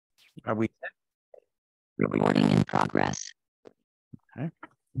Are we? Recording in progress. Okay.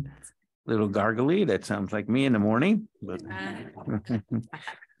 Little gargly. That sounds like me in the morning. But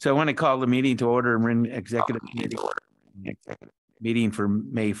so I want to call the meeting to order and executive committee meeting for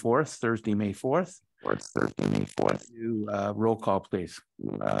May 4th, Thursday, May 4th. Thursday, May 4th. Roll call, please.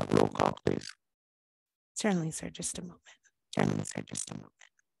 Roll call, please. Certainly, sir. Just a moment. Certainly, sir. Just a moment.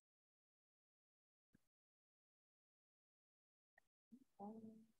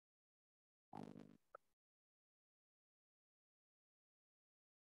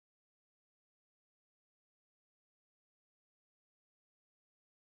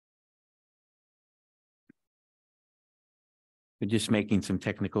 We're just making some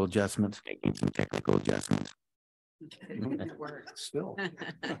technical adjustments. Still.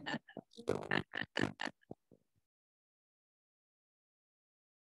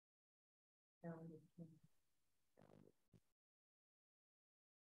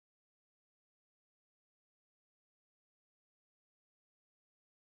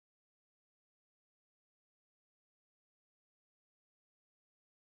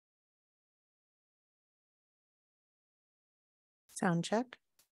 Sound check.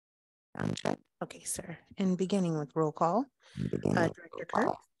 Sound check. Okay, sir. And beginning with roll call. Director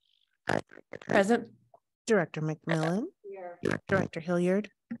Kirk. Present. Director McMillan. Here. Director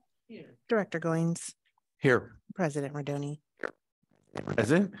Hilliard. Here. Director Goins. Here. President Rodoni.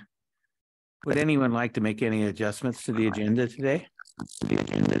 Present. Would anyone like to make any adjustments to the agenda today?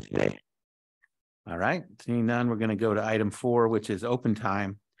 All right. Seeing none, we're going to go to item 4, which is open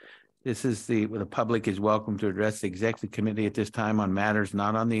time. This is the public is welcome to address the executive committee at this time on matters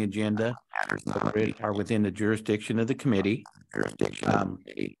not on the agenda or within the jurisdiction of the committee.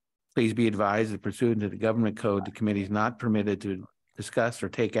 Please be advised that pursuant to the government code, the committee is not permitted to discuss or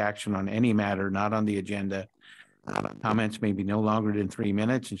take action on any matter not on the agenda. Comments may be no longer than 3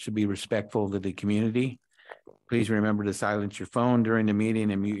 minutes and should be respectful to the community. Please remember to silence your phone during the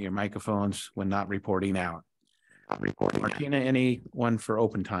meeting and mute your microphones when not reporting out. Martina, anyone for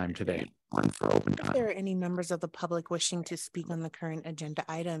open time today? If there are any members of the public wishing to speak on the current agenda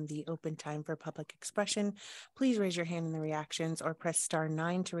item, the open time for public expression, please raise your hand in the reactions or press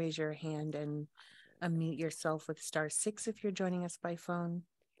 *9 to raise your hand and unmute yourself with *6 if you're joining us by phone.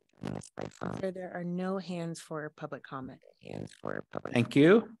 There are no hands for public comment. Thank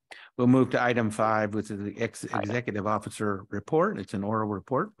you. We'll move to item 5, which is the executive officer report. It's an oral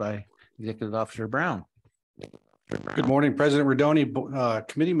report by Executive Officer Brown. Good morning, President Rodoni,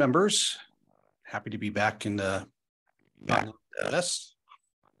 committee members. Happy to be back in the this.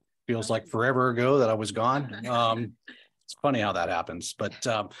 Feels like forever ago that I was gone. It's funny how that happens, but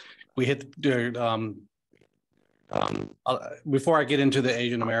we hit before I get into the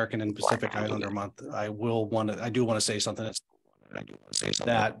Asian American and Pacific Islander month, I do want to say something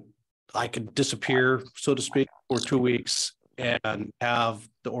that I could disappear, so to speak, for 2 weeks and have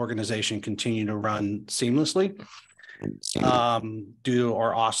the organization continue to run seamlessly due to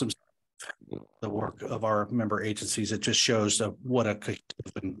our awesome the work of our member agencies. It just shows what a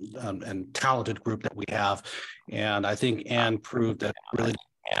and talented group that we have. And I think Ann proved that really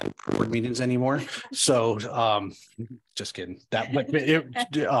board meetings anymore. So just kidding.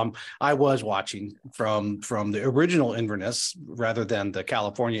 I was watching from the original Inverness rather than the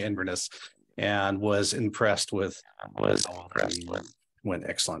California Inverness, and was impressed with went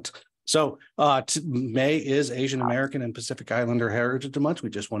excellent. So May is Asian American and Pacific Islander Heritage Month. We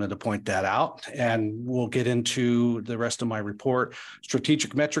just wanted to point that out, and we'll get into the rest of my report.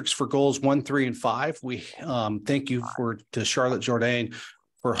 Strategic metrics for goals 1, 3, and 5. We thank you to Charlotte Jourdain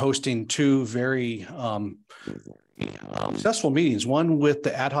for hosting 2 very successful meetings. One with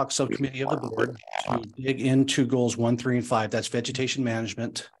the ad hoc subcommittee of the board to dig into goals 1, 3, and 5. That's vegetation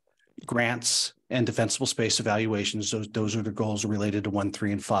management, grants, and defensible space evaluations. Those are the goals related to 1,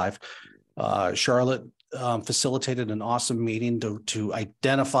 3, and 5. Charlotte facilitated an awesome meeting to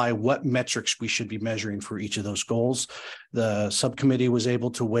identify what metrics we should be measuring for each of those goals. The subcommittee was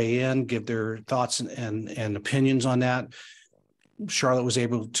able to weigh in, give their thoughts and opinions on that. Charlotte was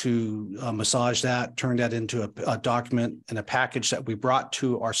able to massage that, turn that into a document and a package that we brought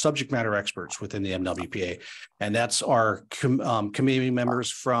to our subject matter experts within the MWPA. And that's our committee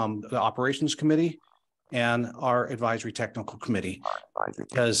members from the operations committee and our advisory technical committee.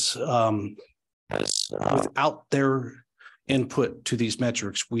 Because without their input to these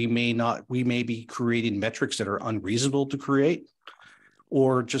metrics, we may be creating metrics that are unreasonable to create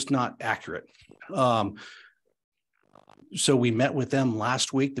or just not accurate. So we met with them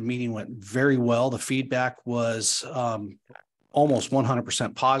last week. The meeting went very well. The feedback was almost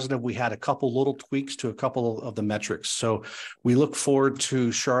 100% positive. We had a couple little tweaks to a couple of the metrics. So we look forward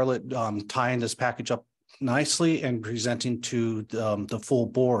to Charlotte tying this package up nicely and presenting to the full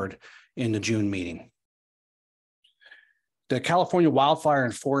board in the June meeting. The California Wildfire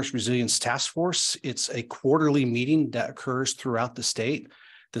and Forest Resilience Task Force, it's a quarterly meeting that occurs throughout the state.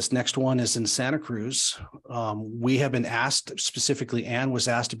 This next one is in Santa Cruz. We have been asked, specifically Anne was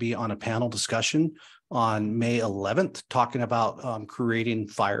asked to be on a panel discussion on May 11th, talking about creating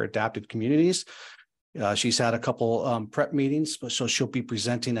fire adapted communities. She's had a couple prep meetings, so she'll be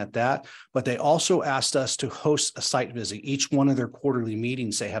presenting at that. But they also asked us to host a site visit. Each one of their quarterly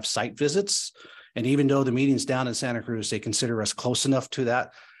meetings, they have site visits. And even though the meeting's down in Santa Cruz, they consider us close enough to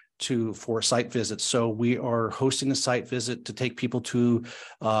that for site visits. So we are hosting a site visit to take people to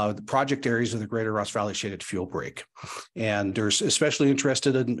the project areas of the Greater Ross Valley Shaded Fuel Break. And they're especially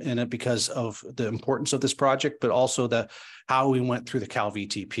interested in it because of the importance of this project, but also how we went through the Cal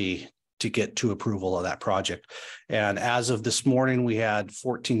VTP to get to approval of that project. And as of this morning, we had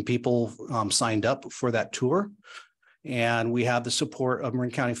 14 people signed up for that tour. And we have the support of Marin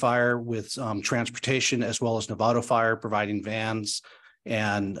County Fire with transportation, as well as Novato Fire providing vans.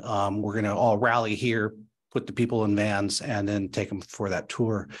 And we're going to all rally here, put the people in vans, and then take them for that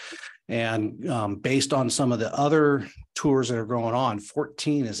tour. And based on some of the other tours that are going on,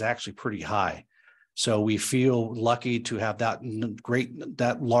 14 is actually pretty high. So we feel lucky to have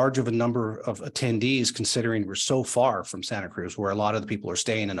that large of a number of attendees, considering we're so far from Santa Cruz, where a lot of the people are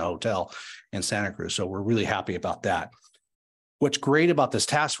staying in a hotel in Santa Cruz. So we're really happy about that. What's great about this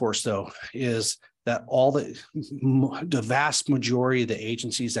task force, though, is that all the vast majority of the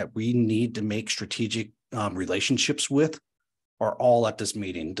agencies that we need to make strategic relationships with are all at this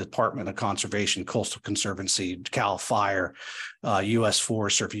meeting. Department of Conservation, Coastal Conservancy, Cal Fire, U.S.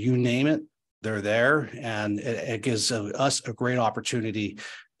 Forest Service, you name it, they're there. And it gives us a great opportunity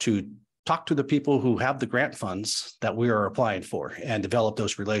to talk to the people who have the grant funds that we are applying for and develop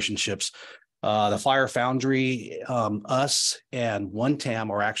those relationships. The Fire Foundry, us and One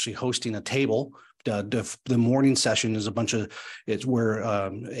TAM are actually hosting a table. The morning session is it's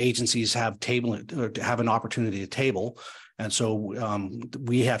where agencies have an opportunity to table. And so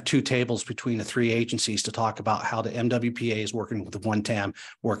we have 2 tables between the 3 agencies to talk about how the MWPA is working with the One TAM,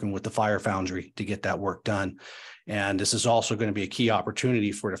 working with the Fire Foundry to get that work done. And this is also going to be a key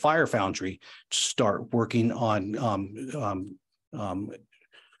opportunity for the Fire Foundry to start working on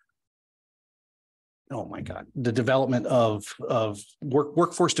the development of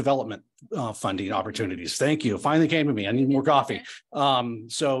workforce development funding opportunities. Thank you. Finally came to me. I need more coffee.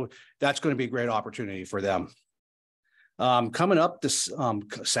 So that's going to be a great opportunity for them. Coming up this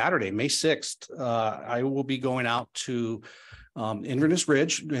Saturday, May 6th, I will be going out to Inverness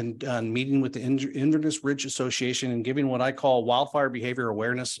Ridge and meeting with the Inverness Ridge Association and giving what I call wildfire behavior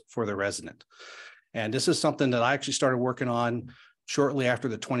awareness for the resident. And this is something that I actually started working on shortly after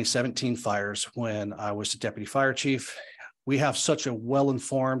the 2017 fires when I was the deputy fire chief. We have such a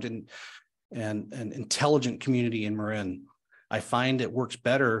well-informed and intelligent community in Marin. I find it works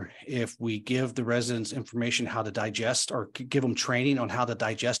better if we give the residents information how to digest, or give them training on how to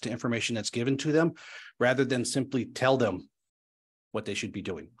digest the information that's given to them, rather than simply tell them what they should be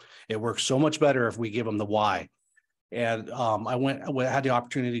doing. It works so much better if we give them the why. And I had the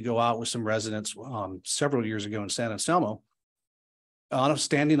opportunity to go out with some residents several years ago in San Anselmo,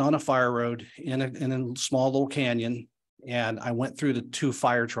 standing on a fire road in a small little canyon. And I went through the 2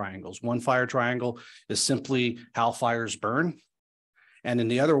 fire triangles. One fire triangle is simply how fires burn. And then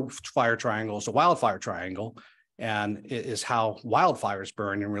the other fire triangle is a wildfire triangle. And it is how wildfires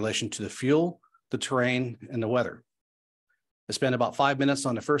burn in relation to the fuel, the terrain, and the weather. I spent about 5 minutes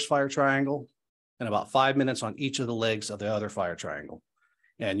on the first fire triangle and about 5 minutes on each of the legs of the other fire triangle.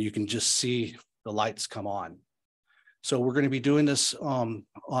 And you can just see the lights come on. So we're going to be doing this on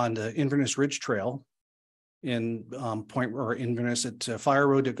the Inverness Ridge Trail in Inverness. It's a fire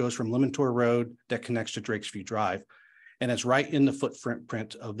road that goes from Limontor Road that connects to Drakes View Drive. And it's right in the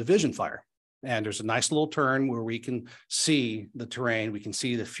footprint of the Vision Fire. And there's a nice little turn where we can see the terrain, we can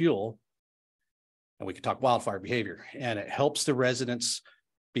see the fuel, and we can talk wildfire behavior. And it helps the residents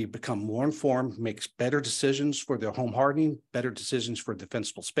become more informed, makes better decisions for their home hardening, better decisions for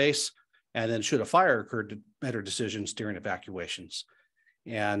defensible space, and then should a fire occur, better decisions during evacuations.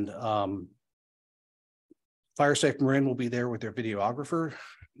 And Fire Safe Marin will be there with their videographer.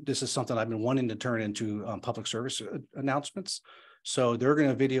 This is something I've been wanting to turn into public service announcements. So they're going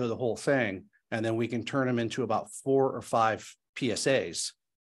to video the whole thing, and then we can turn them into about 4 or 5 PSAs,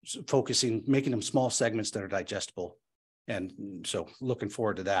 making them small segments that are digestible. And so looking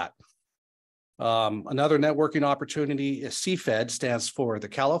forward to that. Another networking opportunity is CFED, stands for the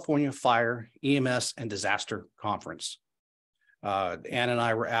California Fire, EMS, and Disaster Conference. Ann and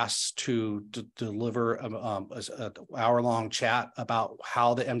I were asked to deliver an hour-long chat about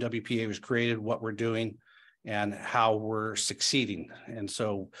how the MWPA was created, what we're doing, and how we're succeeding. And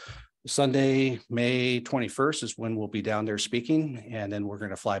so Sunday, May 21st is when we'll be down there speaking, and then we're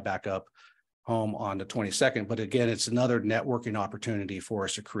going to fly back up home on the 22nd. But again, it's another networking opportunity for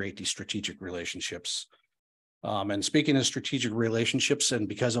us to create these strategic relationships. And speaking of strategic relationships, and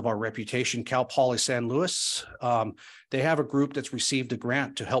because of our reputation, Cal Poly San Luis, they have a group that's received a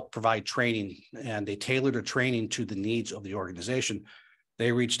grant to help provide training, and they tailored a training to the needs of the organization.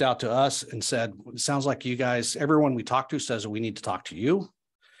 They reached out to us and said, it sounds like you guys, everyone we talk to says that we need to talk to you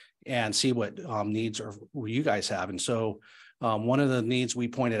and see what needs you guys have. And so one of the needs we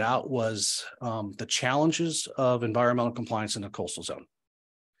pointed out was the challenges of environmental compliance in the coastal zone.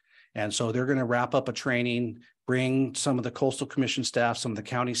 And so they're going to wrap up a training, bring some of the coastal commission staff, some of the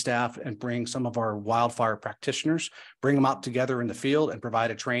county staff, and bring some of our wildfire practitioners, bring them out together in the field and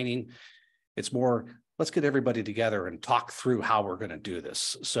provide a training. It's more, let's get everybody together and talk through how we're going to do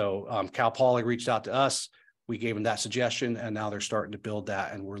this. So Cal Poly reached out to us. We gave them that suggestion, and now they're starting to build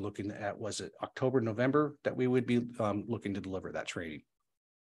that. And we're looking at, was it October, November, that we would be looking to deliver that training.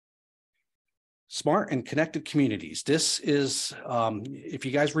 Smart and connected communities. This is, if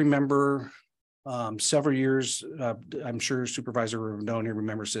you guys remember several years, I'm sure Supervisor Rodoni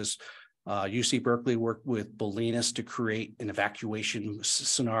remembers this, UC Berkeley worked with Bolinas to create an evacuation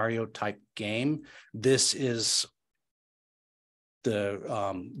scenario type game. This is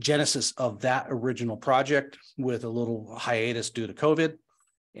the genesis of that original project, with a little hiatus due to COVID.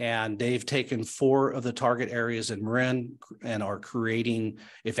 And they've taken 4 of the target areas in Marin and are creating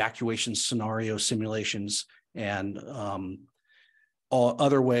evacuation scenario simulations and all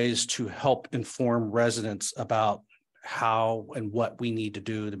other ways to help inform residents about how and what we need to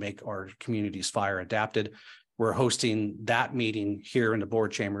do to make our communities fire adapted. We're hosting that meeting here in the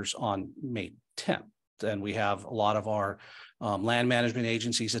board chambers on May 10th. And we have a lot of our land management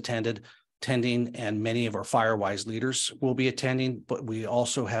agencies attending, and many of our FireWise leaders will be attending, but we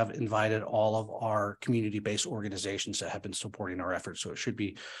also have invited all of our community-based organizations that have been supporting our efforts. So it should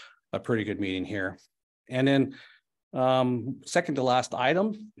be a pretty good meeting here. And then second to last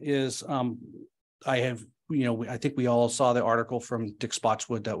item is I have, I think we all saw the article from Dick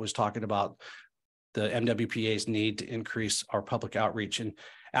Spotswood that was talking about the MWPA's need to increase our public outreach. And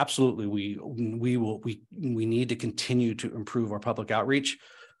absolutely, we need to continue to improve our public outreach.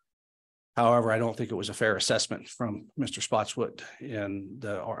 However, I don't think it was a fair assessment from Mr. Spotswood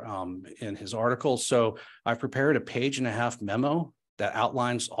in his article. So I've prepared a 1.5-page memo that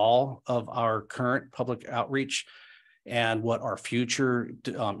outlines all of our current public outreach and what our future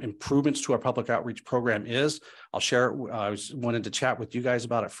improvements to our public outreach program is. I'll share it. I wanted to chat with you guys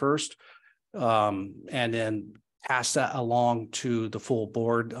about it first, and then pass that along to the full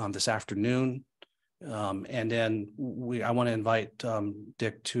board this afternoon. And then I want to invite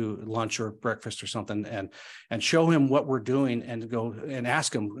Dick to lunch or breakfast or something, and show him what we're doing, and go and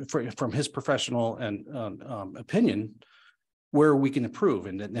ask him from his professional and opinion where we can improve,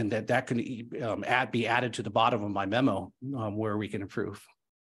 and that can be added to the bottom of my memo where we can improve.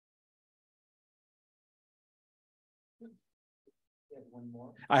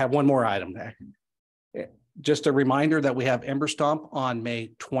 I have one more item. Just a reminder that we have Ember Stomp on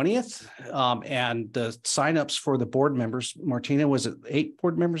May 20th, and the signups for the board members. Martina, was it 8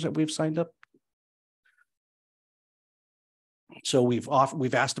 board members that we've signed up? So we've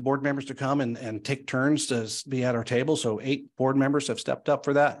asked the board members to come and take turns to be at our table. So 8 board members have stepped up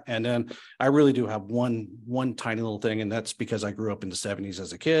for that. And then I really do have one tiny little thing, and that's because I grew up in the 70s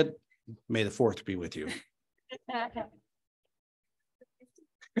as a kid. May the 4th be with you.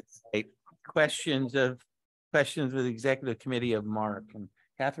 Questions with the executive committee of Mark and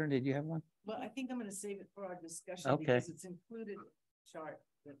Catherine. Did you have one? Well, I think I'm going to save it for our discussion, Okay, because it's included in the chart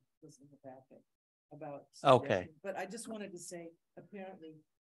that was in the packet about. Okay. But I just wanted to say, apparently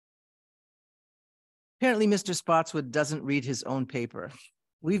Mr. Spotswood doesn't read his own paper.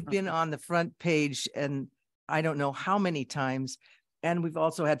 We've been on the front page, and I don't know how many times, and we've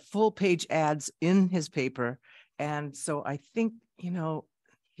also had full page ads in his paper. And so I think,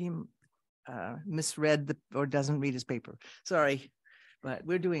 he misread or doesn't read his paper. Sorry, but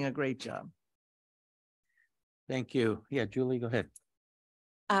we're doing a great job. Thank you. Yeah, Julie, go ahead.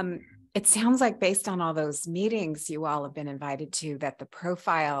 It sounds like, based on all those meetings you all have been invited to, that the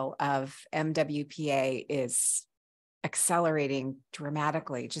profile of MWPA is accelerating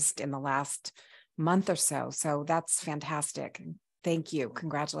dramatically just in the last month or so. So that's fantastic. Thank you.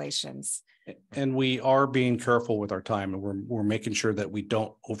 Congratulations. And we are being careful with our time, and we're making sure that we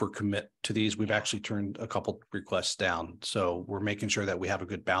don't overcommit to these. We've actually turned a couple requests down. So we're making sure that we have a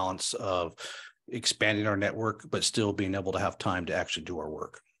good balance of expanding our network, but still being able to have time to actually do our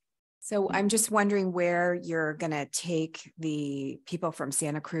work. So I'm just wondering where you're going to take the people from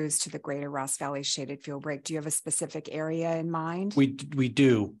Santa Cruz to the Greater Ross Valley Shaded Fuel Break. Do you have a specific area in mind? We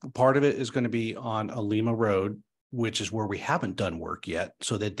do. Part of it is going to be on Alima Road, which is where we haven't done work yet,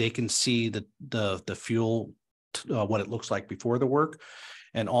 so that they can see the fuel, what it looks like before the work.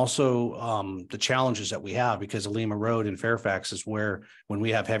 And also the challenges that we have, because Alima Road in Fairfax is where, when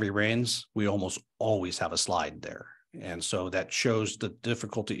we have heavy rains, we almost always have a slide there. And so that shows the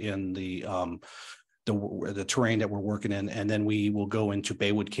difficulty in the terrain that we're working in. And then we will go into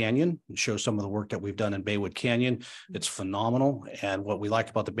Baywood Canyon and show some of the work that we've done in Baywood Canyon. It's phenomenal. And what we like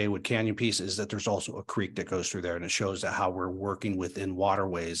about the Baywood Canyon piece is that there's also a creek that goes through there, and it shows that how we're working within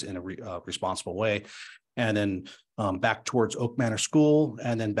waterways in a responsible way. And then back towards Oak Manor School,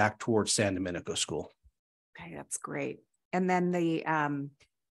 and then back towards San Domenico School. Okay, that's great. And then the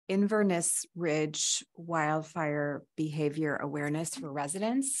Inverness Ridge Wildfire Behavior Awareness for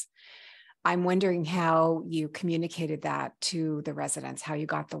residents. I'm wondering how you communicated that to the residents, how you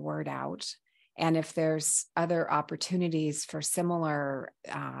got the word out, and if there's other opportunities for similar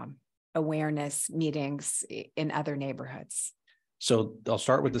awareness meetings in other neighborhoods. So I'll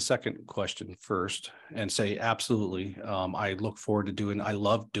start with the second question first and say, absolutely. I look forward to doing, I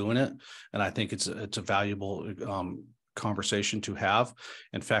love doing it. And I think it's a valuable conversation to have.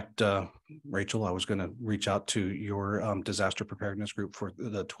 In fact, Rachel, I was going to reach out to your disaster preparedness group for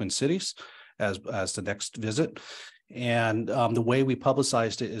the Twin Cities as the next visit. And the way we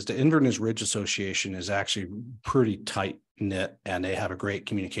publicized it is the Inverness Ridge Association is actually pretty tight knit, and they have a great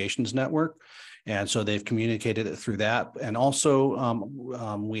communications network. And so they've communicated it through that. And also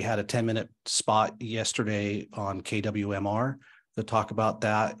we had a 10-minute spot yesterday on KWMR to talk about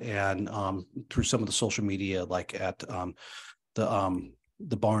that, and through some of the social media, like at the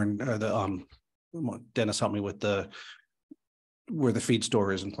barn, or the Dennis helped me with where the feed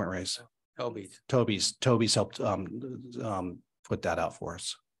store is in Point Reyes. Toby's helped put that out for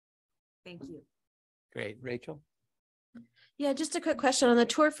us. Thank you. Great. Rachel? Yeah, just a quick question on the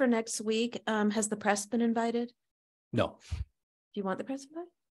tour for next week. Has the press been invited? No. Do you want the press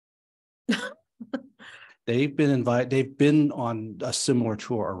invited? They've been invited. They've been on a similar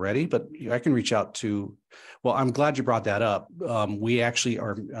tour already, but I can reach out to, well, I'm glad you brought that up. We actually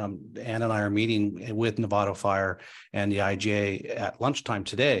are, Ann and I are meeting with Novato Fire and the IJ at lunchtime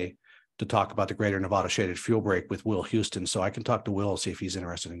today to talk about the Greater Nevada Shaded Fuel Break with Will Houston. So I can talk to Will, see if he's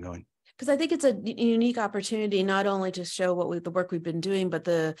interested in going. Because I think it's a unique opportunity, not only to show the work we've been doing, but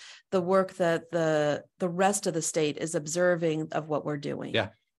the work that the rest of the state is observing of what we're doing. Yeah.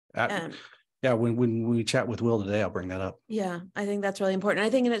 Yeah, when we chat with Will today, I'll bring that up. Yeah, I think that's really important. I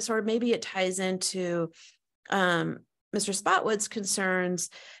think, and it sort of maybe it ties into Mr. Spotwood's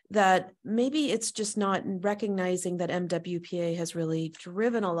concerns that maybe it's just not recognizing that MWPA has really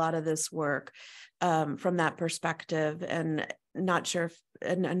driven a lot of this work from that perspective, and not sure if,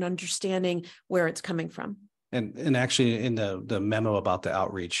 and understanding where it's coming from. And actually in the memo about the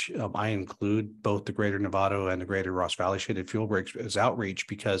outreach, I include both the Greater Novato and the Greater Ross Valley Shaded Fuel Breaks as outreach,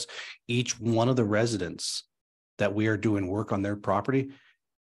 because each one of the residents that we are doing work on their property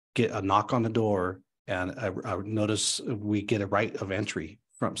get a knock on the door and a notice. We get a right of entry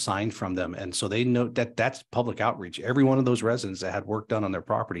signed from them. And so they know that that's public outreach. Every one of those residents that had work done on their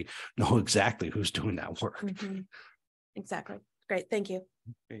property know exactly who's doing that work. Mm-hmm. Exactly. Great. Thank you.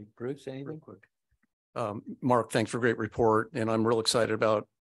 Okay, Bruce, anything quick? Mark, thanks for a great report. And I'm real excited about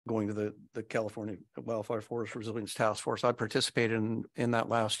going to the California Wildfire Forest Resilience Task Force. I participated in that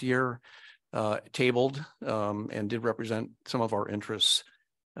last year, tabled and did represent some of our interests.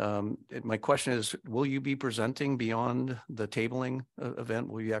 My question is, will you be presenting beyond the tabling event?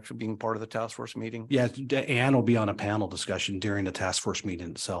 Will you actually being part of the task force meeting? Yeah, Ann will be on a panel discussion during the task force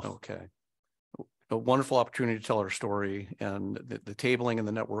meeting itself. Okay. A wonderful opportunity to tell our story, and the tabling and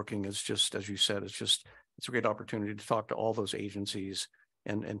the networking is just, as you said, it's a great opportunity to talk to all those agencies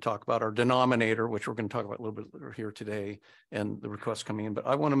and talk about our denominator, which we're going to talk about a little bit here today, and the requests coming in. But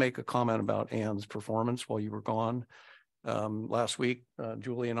I want to make a comment about Ann's performance while you were gone. Last week,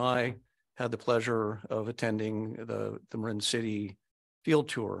 Julie and I had the pleasure of attending the Marin City field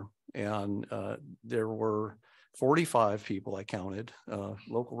tour, and there were 45 people I counted,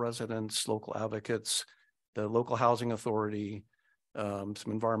 local residents, local advocates, the local housing authority, some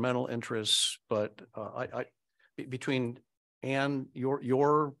environmental interests. But I between Ann,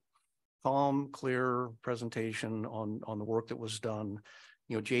 your calm, clear presentation on the work that was done.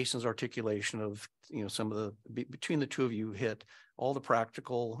 You know, Jason's articulation of, you know, some of the, between the two of you hit all the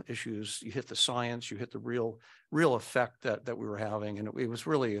practical issues, you hit the science, you hit the real effect that we were having. And it was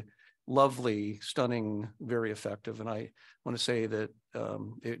really lovely, stunning, very effective. And I want to say that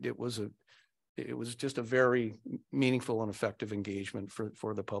it was just a very meaningful and effective engagement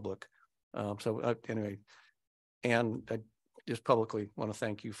for the public. Anyway, and I just publicly want to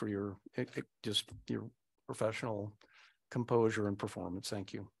thank you for your professional composure and performance.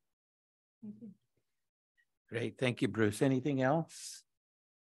 Thank you. Great. Thank you, Bruce. Anything else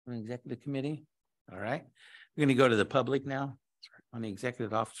on the executive committee? All right. We're going to go to the public now on the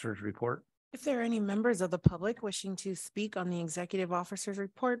executive officer's report. If there are any members of the public wishing to speak on the executive officer's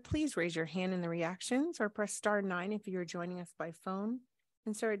report, please raise your hand in the reactions or press *9 if you're joining us by phone.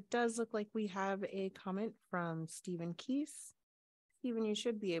 And sir, it does look like we have a comment from Stephen Keese. Stephen, you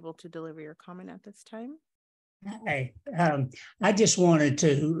should be able to deliver your comment at this time. Hi, I just wanted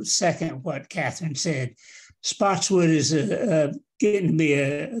to second what Catherine said. Spotswood is getting to be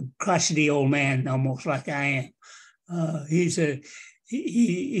a crotchety old man, almost like I am.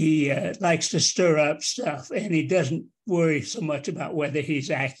 He likes to stir up stuff, and he doesn't worry so much about whether he's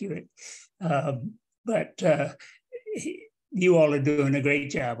accurate. But you all are doing a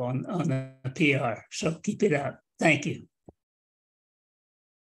great job on the PR, so keep it up. Thank you.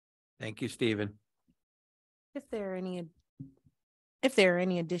 Thank you, Stephen. If there are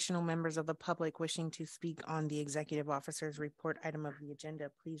any additional members of the public wishing to speak on the executive officer's report item of the agenda,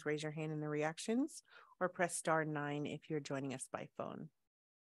 please raise your hand in the reactions or press *9 if you're joining us by phone.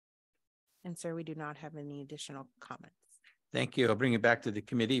 And sir, we do not have any additional comments. Thank you. I'll bring it back to the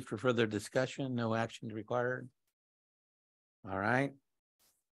committee for further discussion. No action required. All right.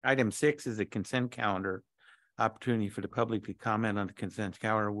 Item 6 is the consent calendar. Opportunity for the public to comment on the consent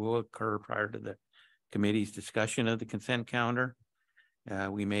calendar will occur prior to the committee's discussion of the consent calendar.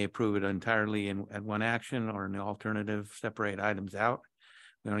 We may approve it entirely at one action, or in the alternative, separate items out.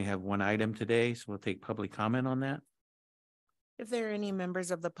 We only have one item today, so we'll take public comment on that. If there are any members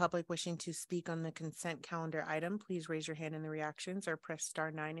of the public wishing to speak on the consent calendar item, please raise your hand in the reactions or press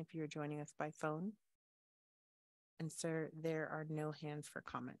 *9 if you're joining us by phone. And sir, there are no hands for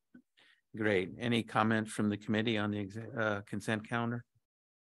comment. Great. Any comments from the committee on the consent calendar?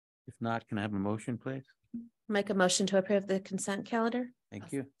 If not, can I have a motion, please? Make a motion to approve the consent calendar.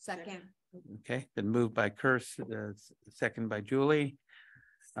 Thank you. Second. Okay, been moved by Kirst, second by Julie.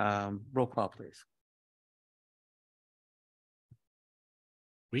 Roll call, please.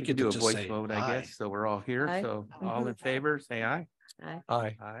 We could do a voice vote, I guess. So we're all here. Aye. So all in favor, say aye. Aye.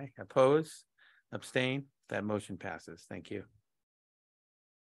 Aye. Aye. Oppose, abstain. That motion passes. Thank you.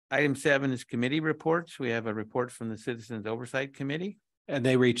 Item 7 is committee reports. We have a report from the Citizens Oversight Committee. And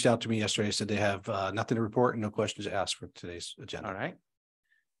they reached out to me yesterday, said they have nothing to report and no questions asked for today's agenda. All right.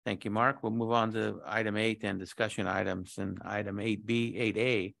 Thank you, Mark. We'll move on to item 8 and discussion items. And item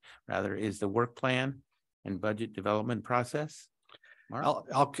 8A is the work plan and budget development process. Mark?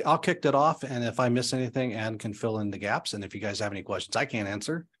 I'll kick that off, and if I miss anything, Ann can fill in the gaps. And if you guys have any questions I can't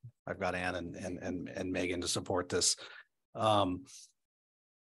answer, I've got Ann and Megan to support this.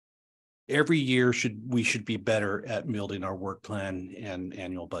 Every year we should be better at building our work plan and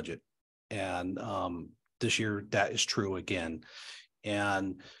annual budget. And this year that is true again.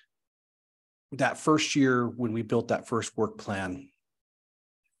 And that first year when we built that first work plan,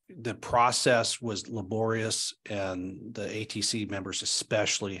 the process was laborious, and the ATC members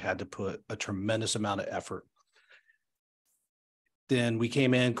especially had to put a tremendous amount of effort. Then we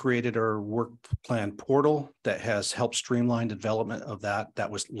came in, created our work plan portal that has helped streamline the development of that. That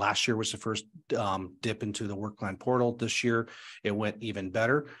was last year was the first dip into the work plan portal. This year, it went even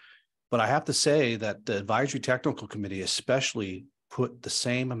better. But I have to say that the advisory technical committee especially put the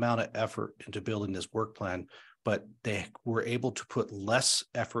same amount of effort into building this work plan, but they were able to put less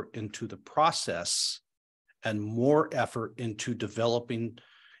effort into the process and more effort into developing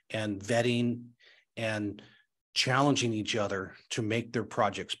and vetting and challenging each other to make their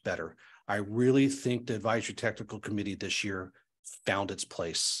projects better. I really think the advisory technical committee this year found its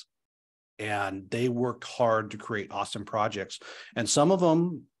place, and they worked hard to create awesome projects. And some of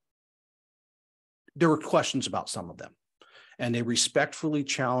them, there were questions about some of them, and they respectfully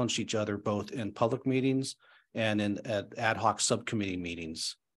challenged each other both in public meetings and in ad hoc subcommittee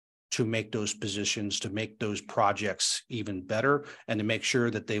meetings to make those positions, to make those projects even better, and to make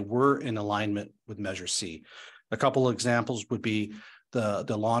sure that they were in alignment with Measure C. A couple of examples would be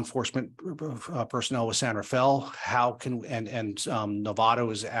the law enforcement personnel with San Rafael. How can, and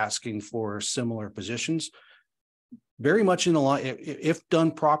Novato is asking for similar positions. very much in line, if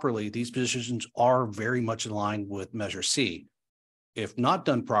done properly, these positions are very much in line with Measure C. If not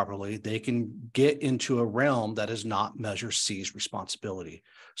done properly, they can get into a realm that is not Measure C's responsibility.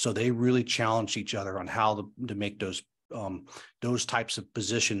 So they really challenge each other on how to make those types of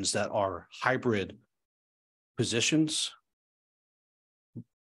positions that are hybrid positions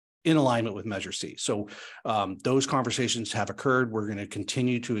in alignment with Measure C. So those conversations have occurred. We're going to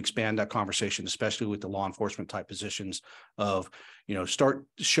continue to expand that conversation, especially with the law enforcement type positions of, start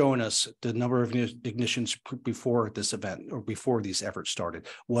showing us the number of ignitions before this event or before these efforts started.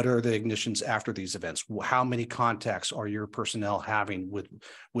 What are the ignitions after these events? How many contacts are your personnel having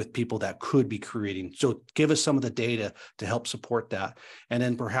with people that could be creating? So give us some of the data to help support that. And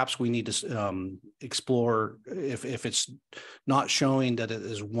then perhaps we need to explore if it's not showing that it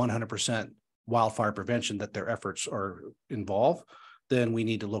is 100% wildfire prevention that their efforts are involved, then we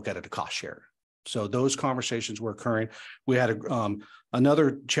need to look at it a cost share. So those conversations were occurring. We had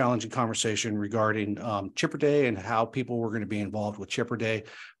another challenging conversation regarding Chipper Day and how people were going to be involved with Chipper Day.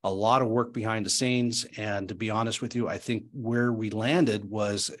 A lot of work behind the scenes. And to be honest with you, I think where we landed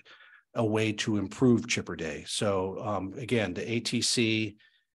was a way to improve Chipper Day. So again, the ATC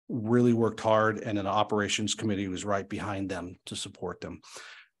really worked hard, and an operations committee was right behind them to support them.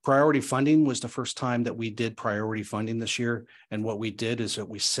 Priority funding was the first time that we did priority funding this year. And what we did is that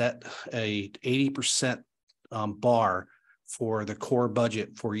we set a 80% bar for the core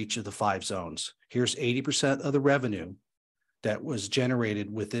budget for each of the 5 zones. Here's 80% of the revenue that was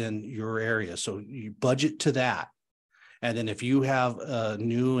generated within your area. So you budget to that. And then if you have a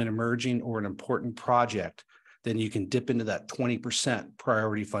new and emerging or an important project, then you can dip into that 20%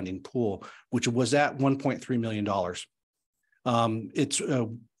 priority funding pool, which was at $1.3 million. It's a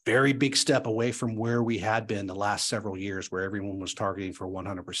very big step away from where we had been the last several years, where everyone was targeting for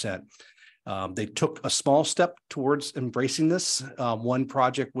 100%. They took a small step towards embracing this. One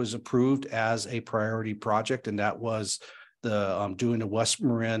project was approved as a priority project, and that was the doing the West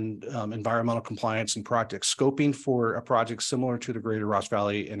Marin environmental compliance and project scoping for a project similar to the Greater Ross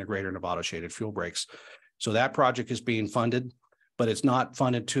Valley and the Greater Nevada Shaded Fuel Breaks. So that project is being funded, but it's not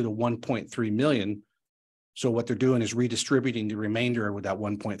funded to the 1.3 million. So what they're doing is redistributing the remainder with that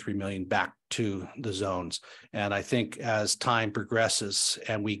 1.3 million back to the zones. And I think as time progresses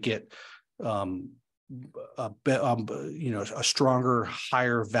and we get a stronger,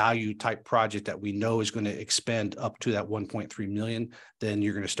 higher value type project that we know is going to expend up to that 1.3 million, then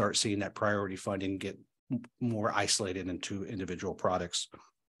you're going to start seeing that priority funding get more isolated into individual projects.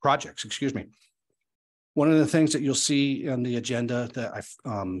 One of the things that you'll see on the agenda that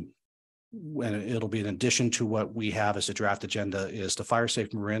and it'll be in addition to what we have as a draft agenda, is the Fire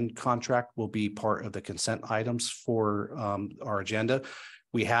Safe Marin contract will be part of the consent items for our agenda.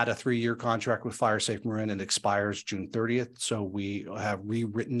 We had a 3-year contract with Fire Safe Marin and expires June 30th. So we have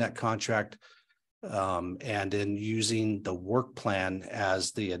rewritten that contract and then using the work plan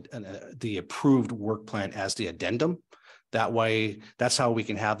as the approved work plan as the addendum. That way, that's how we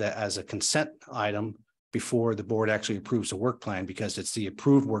can have that as a consent item before the board actually approves the work plan, because it's the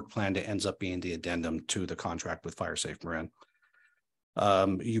approved work plan that ends up being the addendum to the contract with Fire Safe Marin.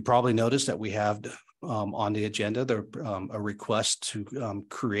 You probably noticed that we have on the agenda a request to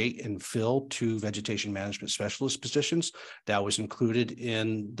create and fill 2 vegetation management specialist positions. That was included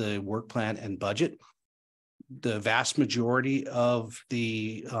in the work plan and budget. The vast majority of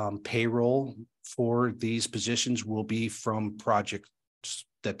the payroll for these positions will be from projects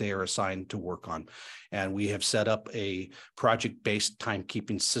that they are assigned to work on. And we have set up a project-based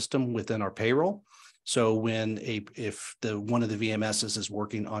timekeeping system within our payroll. So when if one of the VMSs is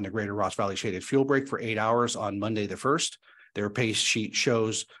working on the Greater Ross Valley Shaded Fuel Break for 8 hours on Monday the 1st, their pay sheet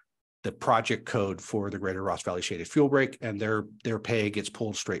shows the project code for the Greater Ross Valley Shaded Fuel Break, and their pay gets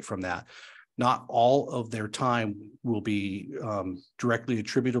pulled straight from that. Not all of their time will be directly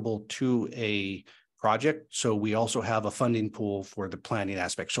attributable to a project. So we also have a funding pool for the planning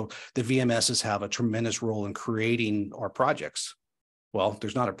aspect. So the VMSs have a tremendous role in creating our projects. Well,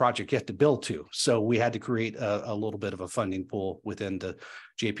 there's not a project yet to build to. So we had to create a little bit of a funding pool within the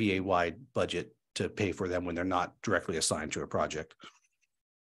JPA-wide budget to pay for them when they're not directly assigned to a project.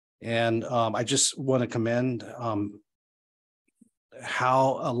 And I just want to commend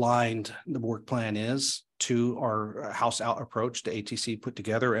how aligned the work plan is to our house out approach the ATC put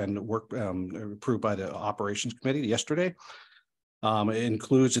together and work approved by the operations committee yesterday. It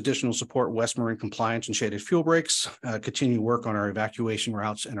includes additional support West Marin compliance and shaded fuel breaks, continue work on our evacuation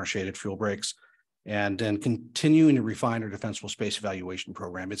routes and our shaded fuel breaks, and then continuing to refine our defensible space evaluation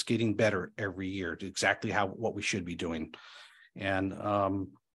program. It's getting better every year to exactly what we should be doing. And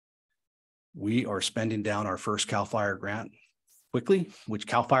We are spending down our first CAL FIRE grant quickly, which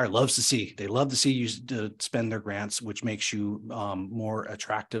CAL FIRE loves to see. They love to see you to spend their grants, which makes you more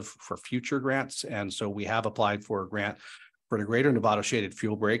attractive for future grants. And so we have applied for a grant for the Greater Nevada Shaded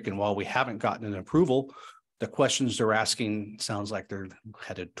Fuel Break. And while we haven't gotten an approval, the questions they're asking sounds like they're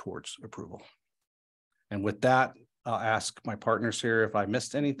headed towards approval. And with that, I'll ask my partners here if I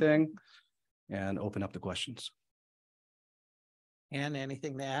missed anything and open up the questions. And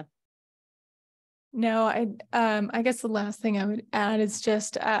anything to add? No, I guess the last thing I would add is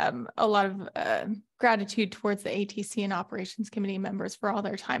just a lot of gratitude towards the ATC and Operations Committee members for all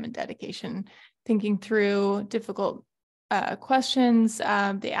their time and dedication, thinking through difficult questions.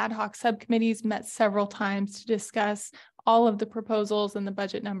 The ad hoc subcommittees met several times to discuss all of the proposals and the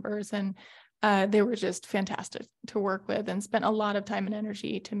budget numbers, and they were just fantastic to work with and spent a lot of time and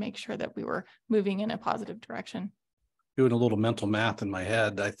energy to make sure that we were moving in a positive direction. Doing a little mental math in my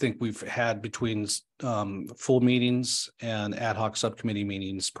head, I think we've had between full meetings and ad hoc subcommittee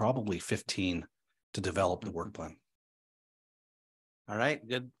meetings, probably 15 to develop the work plan. All right,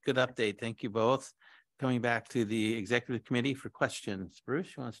 good update. Thank you both. Coming back to the executive committee for questions. Bruce,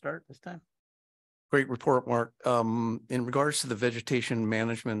 you want to start this time? Great report, Mark. In regards to the vegetation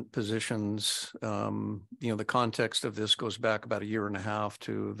management positions, the context of this goes back about 1.5 years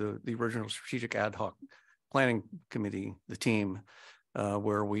to the original strategic ad hoc planning committee, the team,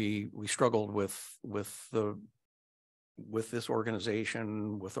 where we struggled with this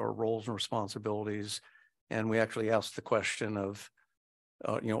organization, with our roles and responsibilities, and we actually asked the question of,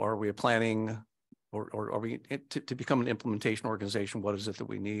 are we planning or are we to become an implementation organization? What is it that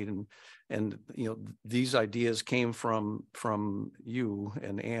we need? And these ideas came from you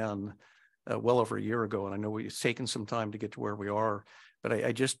and Anne well over 1 year ago, and I know it's taken some time to get to where we are, but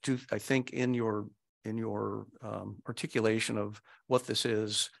I think in your articulation of what this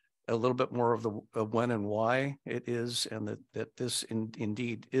is, a little bit more of the when and why it is, and that this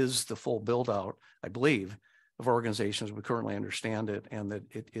indeed is the full build out, I believe, of our organization as we currently understand it, and that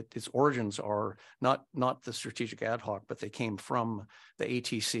its origins are not the strategic ad hoc, but they came from the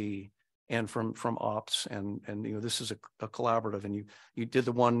ATC and from ops, and this is a collaborative, and you did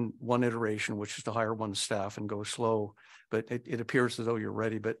the one iteration, which is to hire one staff and go slow, but it appears as though you're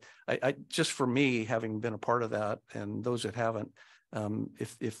ready. But I just, for me, having been a part of that, and those that haven't,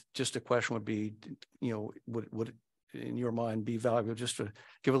 if just a question would be, would it, in your mind, be valuable just to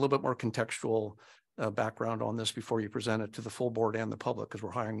give a little bit more contextual background on this before you present it to the full board and the public, because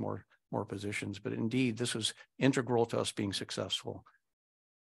we're hiring more positions. But indeed, this was integral to us being successful.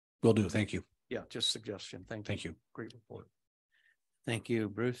 Will do. Thank you. Yeah, just suggestion. Thank you. Great report. Thank you,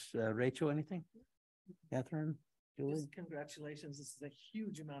 Bruce. Rachel, anything? Catherine? Julie? Just congratulations. This is a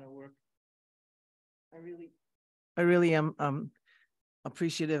huge amount of work. I really am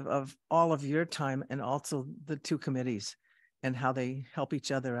appreciative of all of your time, and also the two committees and how they help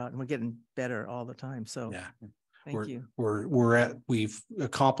each other out, and we're getting better all the time. So yeah, thank you. We've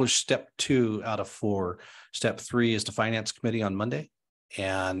accomplished step 2 out of 4. Step 3 is the finance committee on Monday.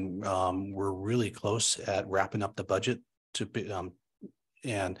 And we're really close at wrapping up the budget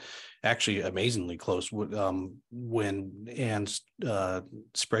and actually amazingly close. When Anne's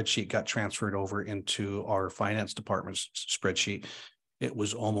spreadsheet got transferred over into our finance department's spreadsheet, it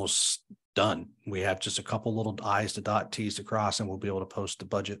was almost done. We have just a couple little I's to dot, T's to cross, and we'll be able to post the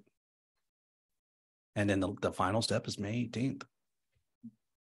budget. And then the final step is May 18th.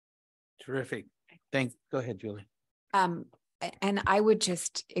 Terrific. Go ahead, Julie. And I would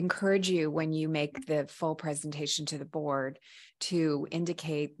just encourage you, when you make the full presentation to the board, to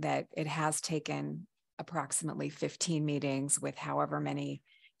indicate that it has taken approximately 15 meetings with however many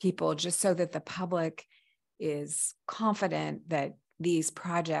people, just so that the public is confident that these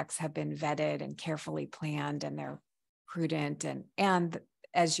projects have been vetted and carefully planned, and they're prudent. And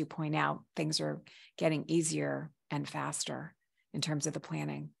as you point out, things are getting easier and faster in terms of the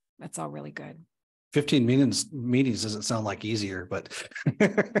planning. That's all really good. 15 meetings doesn't sound like easier, but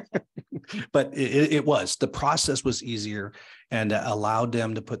but it was. The process was easier and allowed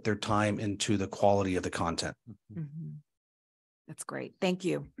them to put their time into the quality of the content. Mm-hmm. That's great. Thank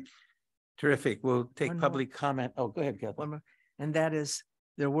you. Terrific. We'll take public comment. Oh, go ahead, Catherine. One more. And that is,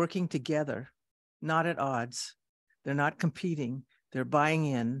 they're working together, not at odds. They're not competing. They're buying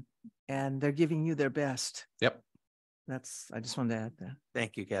in, and they're giving you their best. Yep. I just wanted to add that.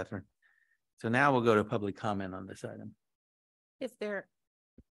 Thank you, Catherine. So now we'll go to public comment on this item. If there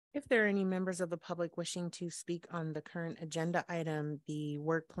are any members of the public wishing to speak on the current agenda item, the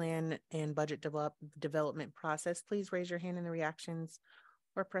work plan and budget development process, please raise your hand in the reactions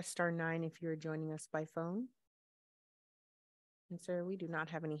or press *9 if you're joining us by phone. And sir, we do not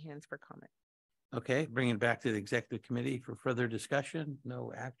have any hands for comment. Okay, bring it back to the executive committee for further discussion.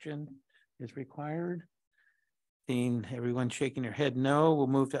 No action is required. Seeing everyone shaking their head no, we'll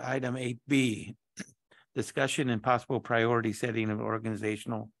move to item 8B. Discussion and possible priority setting of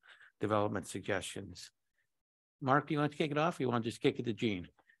organizational development suggestions. Mark, you want to kick it off? You want to just kick it to Jean?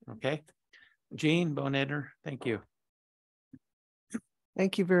 Okay. Jean Bonetter, thank you.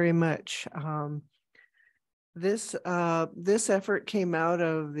 Thank you very much. This effort came out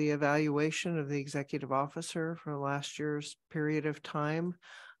of the evaluation of the executive officer for last year's period of time.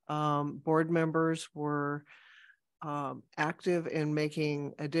 Board members were active in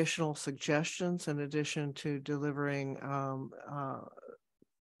making additional suggestions in addition to delivering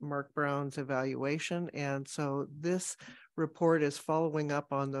Mark Brown's evaluation. And so this report is following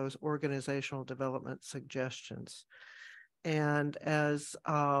up on those organizational development suggestions. And as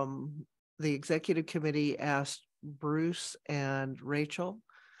the executive committee asked Bruce and Rachel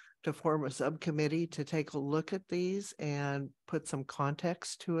to form a subcommittee to take a look at these and put some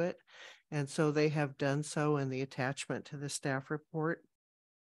context to it. And so they have done so in the attachment to the staff report.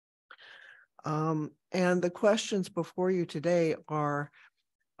 And the questions before you today are,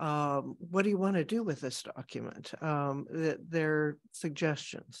 what do you want to do with this document? They're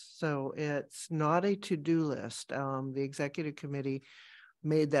suggestions. So it's not a to-do list. The executive committee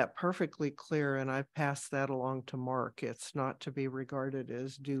made that perfectly clear, and I've passed that along to Mark. It's not to be regarded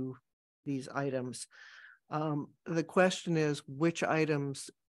as do these items. The question is which items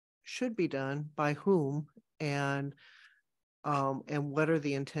should be done by whom, and what are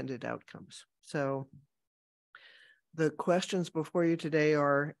the intended outcomes. So the questions before you today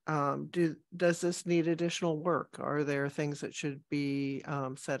are, does this need additional work? Are there things that should be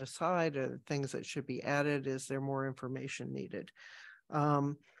set aside? Are there things that should be added? Is there more information needed?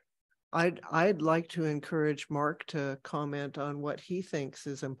 I'd like to encourage Mark to comment on what he thinks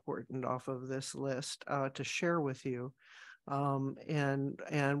is important off of this list to share with you, and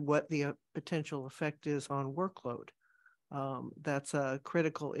what the potential effect is on workload. That's a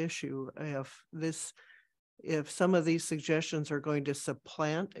critical issue. If some of these suggestions are going to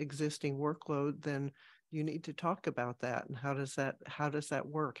supplant existing workload, then you need to talk about that. And how does that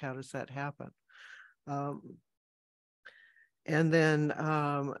work? How does that happen? And then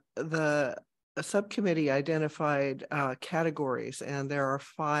the subcommittee identified categories, and there are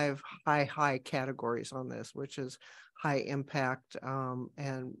 5 high categories on this, which is high impact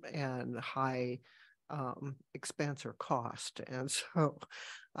and high expense or cost. And so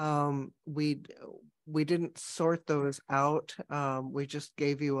we didn't sort those out. We just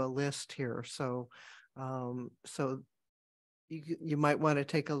gave you a list here. So you might want to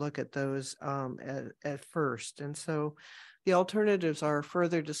take a look at those at first. And so the alternatives are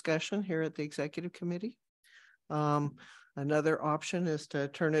further discussion here at the executive committee. Another option is to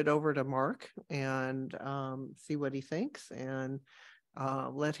turn it over to Mark and see what he thinks, and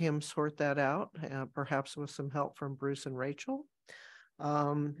let him sort that out, perhaps with some help from Bruce and Rachel.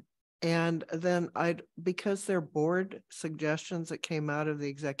 And then because they're board suggestions that came out of the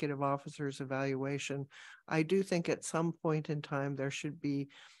executive officer's evaluation, I do think at some point in time there should be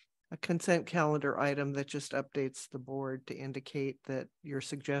a consent calendar item that just updates the board to indicate that your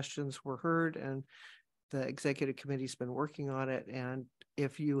suggestions were heard and the executive committee's been working on it. And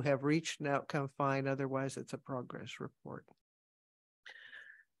if you have reached an outcome, fine. Otherwise, it's a progress report.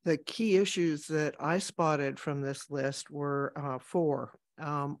 The key issues that I spotted from this list were 4.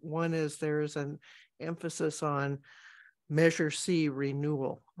 One is there's an emphasis on Measure C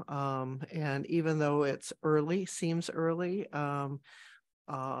renewal. And even though it's early, seems early,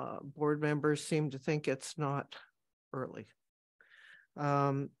 board members seem to think it's not early.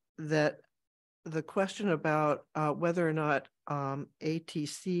 That the question about whether or not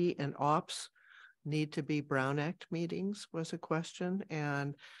ATC and OPS need to be Brown Act meetings was a question,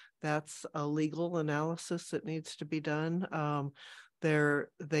 and that's a legal analysis that needs to be done.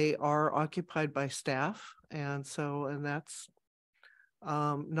 They are occupied by staff, and that's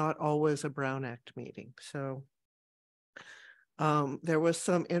not always a Brown Act meeting. So there was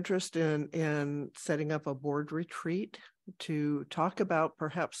some interest in setting up a board retreat to talk about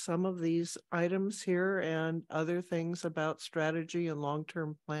perhaps some of these items here and other things about strategy and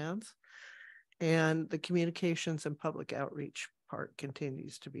long-term plans. And the communications and public outreach part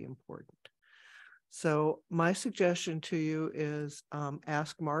continues to be important. So my suggestion to you is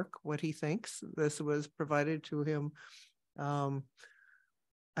ask Mark what he thinks. This was provided to him.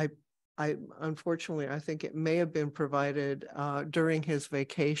 I unfortunately, I think it may have been provided during his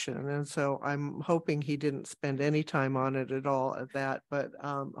vacation. And so I'm hoping he didn't spend any time on it at all at that, but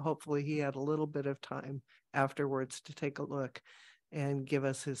hopefully he had a little bit of time afterwards to take a look. and give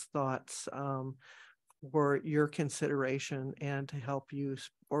us his thoughts for your consideration and to help you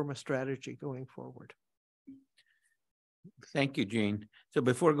form a strategy going forward. Thank you, Jean. So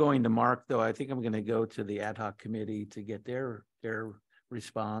before going to Mark, though, I think I'm going to go to the ad hoc committee to get their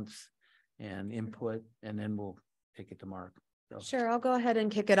response and input, and then we'll take it to Mark. So. Sure, I'll go ahead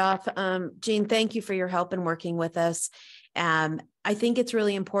and kick it off. Jean, thank you for your help in working with us. I think it's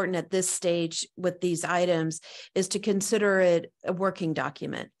really important at this stage with these items is to consider it a working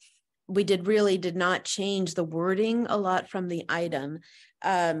document. We did not change the wording a lot from the item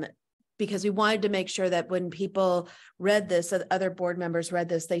because we wanted to make sure that when people read this, other board members read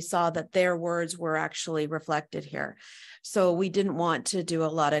this, they saw that their words were actually reflected here. So we didn't want to do a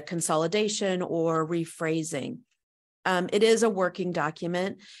lot of consolidation or rephrasing. It is a working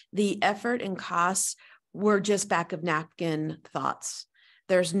document. The effort and costs were just back of napkin thoughts.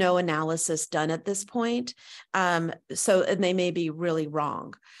 There's no analysis done at this point. And they may be really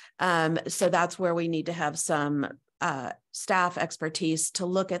wrong. So that's where we need to have some staff expertise to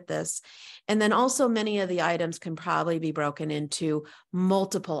look at this. And then also many of the items can probably be broken into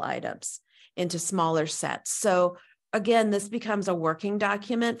multiple items, into smaller sets. So again, this becomes a working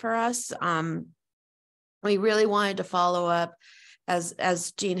document for us. We really wanted to follow up,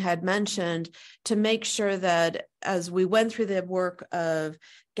 as Jean had mentioned, to make sure that as we went through the work of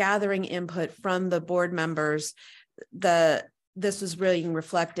gathering input from the board members, this was really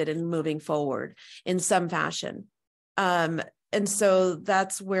reflected in moving forward in some fashion. And so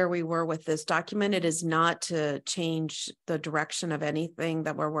that's where we were with this document. It is not to change the direction of anything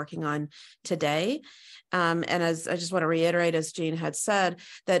that we're working on today. And as I just want to reiterate, as Jean had said,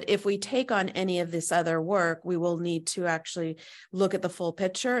 that if we take on any of this other work, we will need to actually look at the full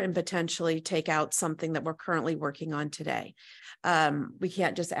picture and potentially take out something that we're currently working on today. We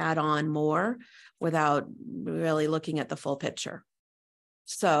can't just add on more without really looking at the full picture.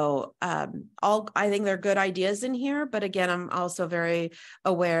 So I think they're good ideas in here, but again, I'm also very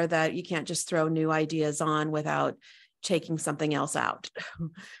aware that you can't just throw new ideas on without taking something else out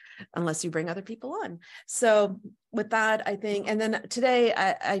unless you bring other people on. So with that, I think, and then today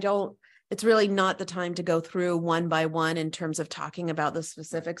it's really not the time to go through one by one in terms of talking about the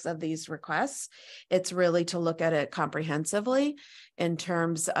specifics of these requests. It's really to look at it comprehensively in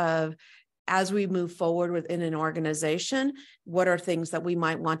terms of, as we move forward within an organization, what are things that we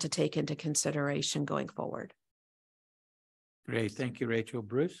might want to take into consideration going forward? Great. Thank you, Rachel.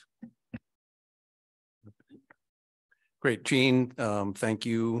 Bruce? Great, Jean. Thank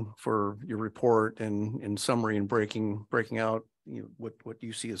you for your report and in summary and breaking out what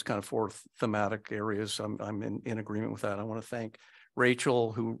you see as kind of four thematic areas. I'm in agreement with that. I want to thank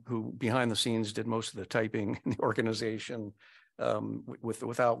Rachel, who behind the scenes did most of the typing in the organization.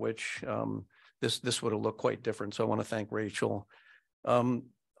 Without which this would have looked quite different. So I want to thank Rachel.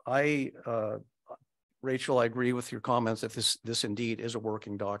 Rachel, I agree with your comments that this indeed is a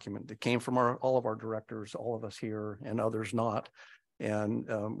working document that came from all of our directors, all of us here, and others not. And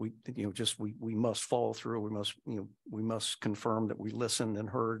we must follow through. We must confirm that we listened and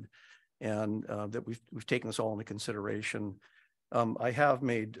heard, and that we've taken this all into consideration. I have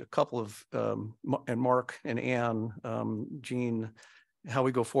made a couple of, and Mark and Ann, Jean, how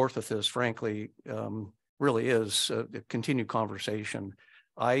we go forth with this, frankly, really is a continued conversation.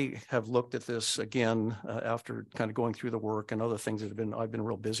 I have looked at this again after kind of going through the work and other things that I've been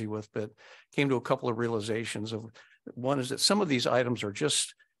real busy with, but came to a couple of realizations of, one is that some of these items they're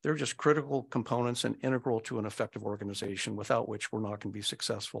just critical components and integral to an effective organization, without which we're not going to be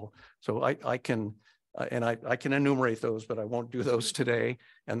successful. So I can enumerate those, but I won't do those today,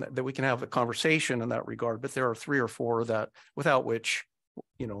 and that we can have a conversation in that regard. But there are 3 or 4 that without which,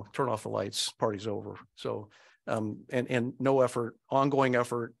 turn off the lights, party's over. So, and no effort, ongoing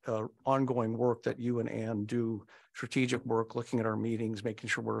work that you and Ann do, strategic work, looking at our meetings, making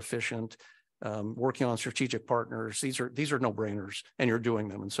sure we're efficient, working on strategic partners. These are no brainers, and you're doing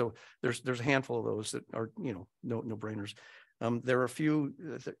them. And so there's a handful of those that are, no brainers. There are a few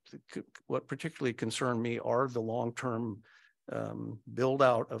that what particularly concern me are the long-term build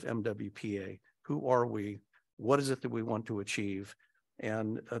out of MWPA. Who are we? What is it that we want to achieve?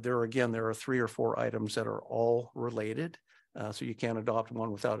 And there are 3 or 4 items that are all related. So you can't adopt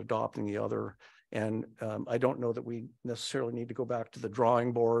one without adopting the other. And I don't know that we necessarily need to go back to the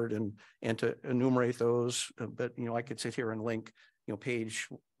drawing board and to enumerate those. But I could sit here and link pages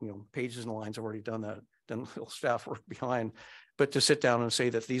and lines. I've already done that. Done a little staff work behind, but to sit down and say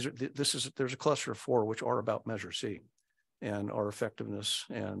that there's a cluster of 4 which are about Measure C and our effectiveness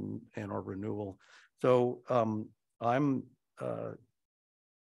and our renewal. So I'm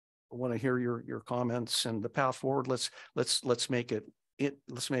want to hear your comments and the path forward. Let's make it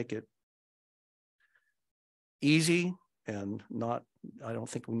easy and not, I don't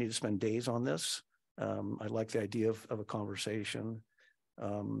think we need to spend days on this. I like the idea of a conversation.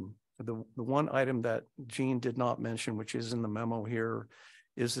 The one item that Jean did not mention, which is in the memo here,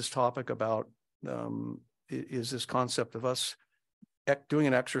 is this topic about, is this concept of us doing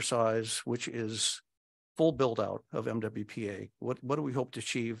an exercise, which is full build out of MWPA. What do we hope to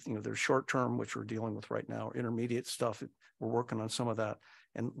achieve? You know, there's short term, which we're dealing with right now, intermediate stuff. We're working on some of that.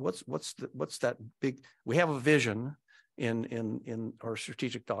 And what's that big, we have a vision in our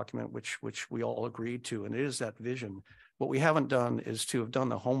strategic document, which we all agreed to, and it is that vision. What we haven't done is to have done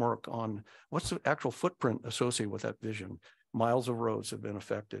the homework on what's the actual footprint associated with that vision. Miles of roads have been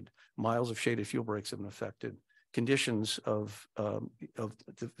affected. Miles of shaded fuel breaks have been affected. Conditions of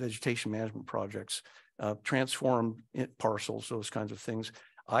the vegetation management projects, transformed parcels, those kinds of things.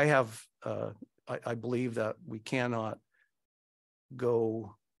 I believe that we cannot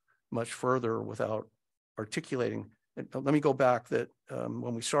go much further without articulating. Let me go back that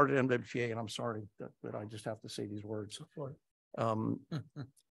when we started MWPA, and I'm sorry that I just have to say these words.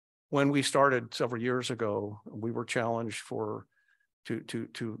 When we started several years ago, we were challenged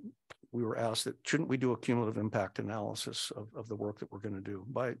we were asked that shouldn't we do a cumulative impact analysis of the work that we're going to do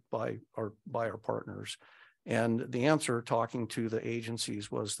by our partners. And the answer, talking to the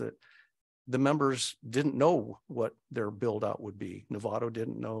agencies, was that the members didn't know what their build out would be. Novato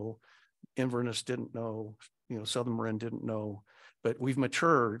didn't know, Inverness didn't know, Southern Marin didn't know, but we've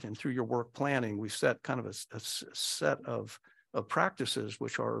matured, and through your work planning, we've set kind of a set of practices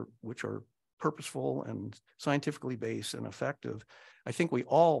which are purposeful and scientifically based and effective. I think we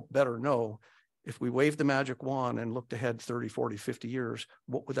all better know, if we waved the magic wand and looked ahead 30, 40, 50 years,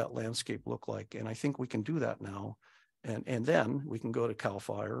 what would that landscape look like? And I think we can do that now. And then we can go to CAL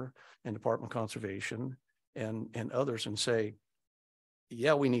FIRE and Department of Conservation and others and say,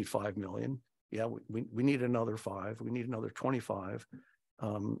 yeah, we need 5 million. Yeah, we need another 5. We need another 25.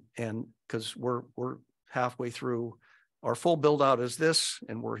 And because we're halfway through, our full build out is this,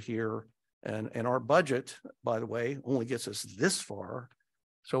 and we're here. And our budget, by the way, only gets us this far.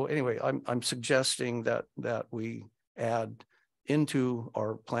 So anyway, I'm suggesting that we add into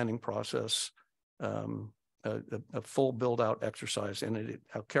our planning process a full build out exercise, and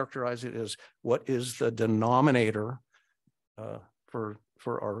I'll characterize it as what is the denominator for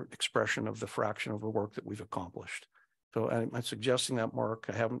our expression of the fraction of the work that we've accomplished. So I'm suggesting that, Mark.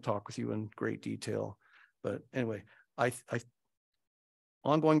 I haven't talked with you in great detail, but anyway, I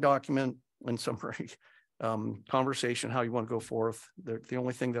ongoing document, in summary, conversation, how you want to go forth. The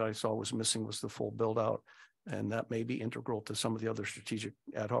only thing that I saw was missing was the full build out, and that may be integral to some of the other strategic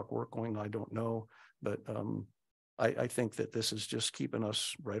ad hoc work going. I don't know, but I think that this is just keeping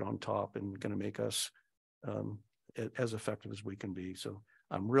us right on top and going to make us as effective as we can be. So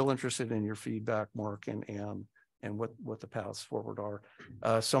I'm real interested in your feedback, Mark and Ann, and what the paths forward are.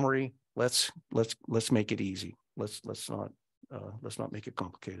 Summary: let's make it easy. Let's not make it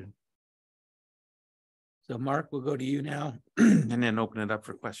complicated. So Mark, we'll go to you now and then open it up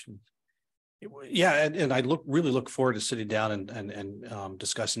for questions. Yeah, and I really look forward to sitting down and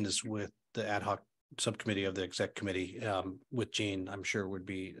discussing this with the ad hoc subcommittee of the exec committee with Jean. I'm sure it would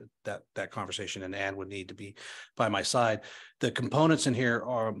be that conversation, and Ann would need to be by my side. The components in here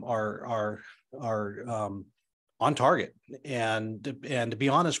are on target, and to be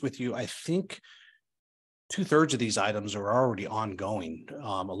honest with you, I think 2/3 of these items are already ongoing.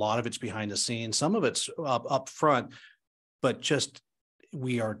 A lot of it's behind the scenes, some of it's up front, but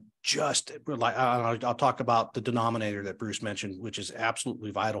we are just like, I'll talk about the denominator that Bruce mentioned, which is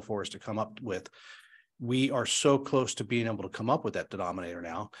absolutely vital for us to come up with. We are so close to being able to come up with that denominator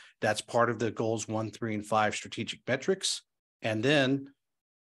now. That's part of the goals 1, 3, and 5 strategic metrics. And then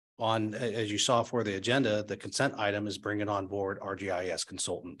as you saw for the agenda, the consent item is bringing on board our GIS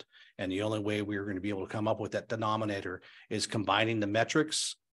consultant. And the only way we're going to be able to come up with that denominator is combining the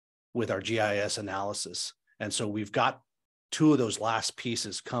metrics with our GIS analysis. And so we've got 2 of those last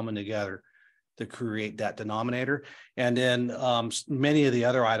pieces coming together to create that denominator. And then many of the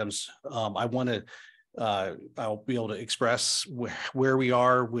other items, I'll be able to express where we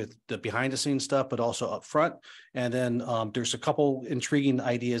are with the behind the scenes stuff, but also up front. And then there's a couple intriguing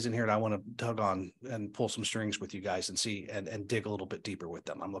ideas in here that I want to tug on and pull some strings with you guys and see and dig a little bit deeper with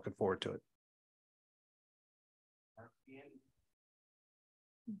them. I'm looking forward to it.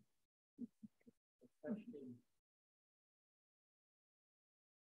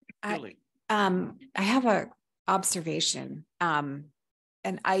 I have a observation.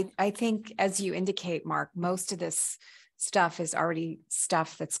 And I think, as you indicate, Mark, most of this stuff is already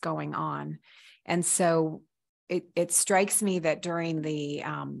stuff that's going on. And so it strikes me that during the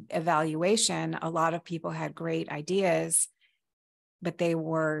evaluation, a lot of people had great ideas, but they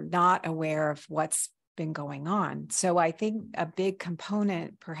were not aware of what's been going on. So I think a big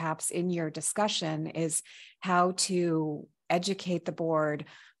component perhaps in your discussion is how to educate the board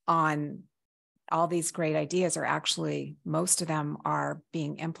on all these great ideas, or actually most of them are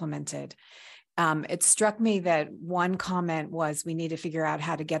being implemented. It struck me that one comment was we need to figure out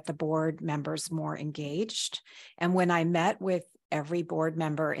how to get the board members more engaged. And when I met with every board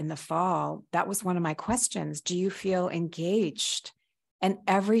member in the fall, that was one of my questions. Do you feel engaged? And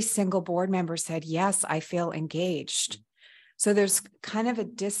every single board member said, yes, I feel engaged. So there's kind of a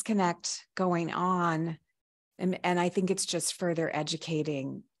disconnect going on. And I think it's just further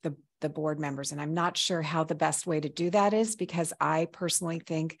educating the board members. And I'm not sure how the best way to do that is, because I personally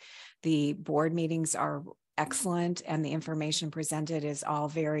think the board meetings are excellent and the information presented is all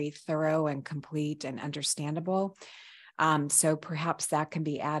very thorough and complete and understandable. So perhaps that can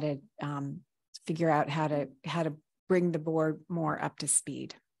be added, figure out how to bring the board more up to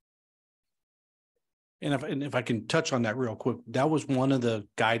speed. And if I can touch on that real quick, that was one of the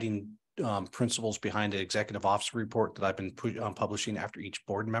guiding principles behind the executive officer report that I've been publishing after each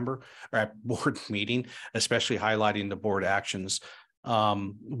board member or at board meeting, especially highlighting the board actions.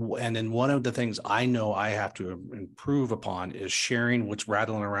 And then one of the things I know I have to improve upon is sharing what's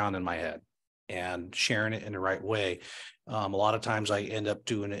rattling around in my head and sharing it in the right way. A lot of times I end up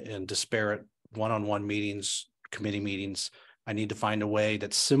doing it in disparate one-on-one meetings, committee meetings. I need to find a way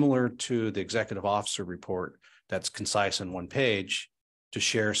that's similar to the executive officer report that's concise on one page to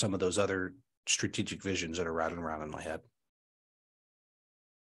share some of those other strategic visions that are rattling around in my head.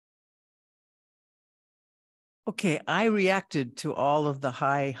 Okay, I reacted to all of the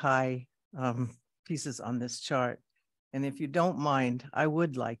high pieces on this chart. And if you don't mind, I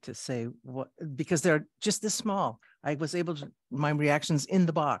would like to say what, because they're just this small. I was able to, my reactions in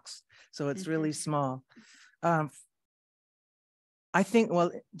the box. So it's really small. I think,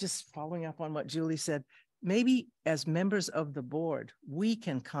 well, just following up on what Julie said, maybe as members of the board, we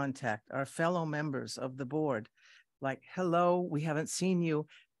can contact our fellow members of the board. Like, hello, we haven't seen you.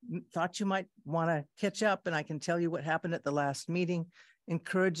 Thought you might want to catch up and I can tell you what happened at the last meeting,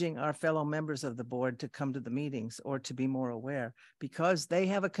 encouraging our fellow members of the board to come to the meetings or to be more aware, because they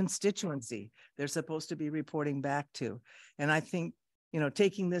have a constituency they're supposed to be reporting back to. And I think,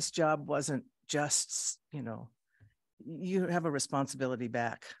 taking this job wasn't just, you have a responsibility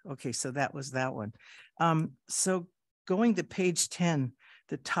back. Okay, so that was that one. So going to page 10,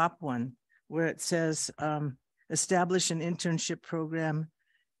 the top one, where it says, establish an internship program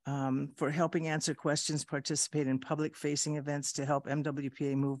for helping answer questions, participate in public facing events to help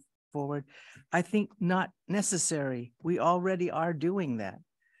MWPA move forward. I think not necessary. We already are doing that.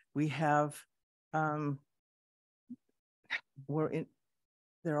 We have,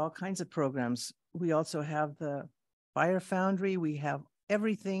 there are all kinds of programs. We also have the Fire Foundry. We have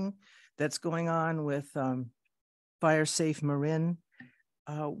everything that's going on with Fire Safe Marin.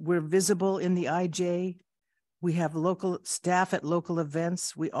 We're visible in the IJ. We have local staff at local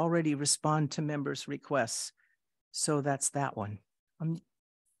events. We already respond to members' requests. So that's that one.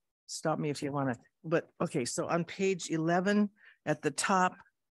 Stop me if you want to, but okay. So on page 11 at the top,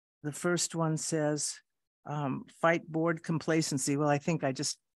 the first one says, fight board complacency. Well, I think I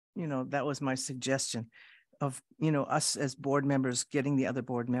just, that was my suggestion of, us as board members, getting the other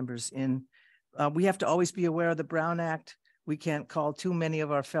board members in. We have to always be aware of the Brown Act. We can't call too many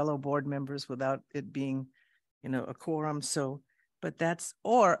of our fellow board members without it being, a quorum. So, but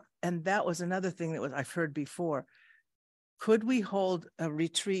and that was another thing that I've heard before. Could we hold a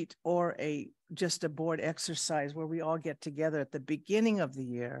retreat or just a board exercise where we all get together at the beginning of the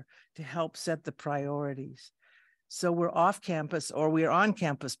year to help set the priorities? So we're off campus or we're on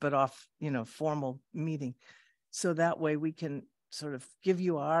campus, but off, formal meeting. So that way we can sort of give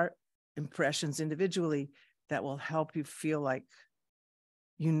you our impressions individually that will help you feel like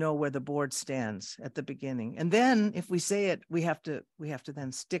where the board stands at the beginning. And then if we say it, we have to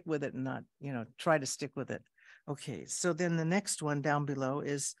then stick with it and not, try to stick with it. Okay, so then the next one down below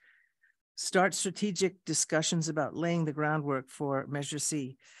is start strategic discussions about laying the groundwork for Measure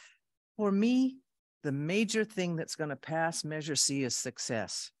C. For me, the major thing that's going to pass Measure C is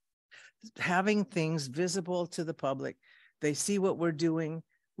success. Having things visible to the public. They see what we're doing.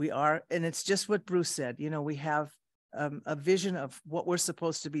 And it's just what Bruce said, we have a vision of what we're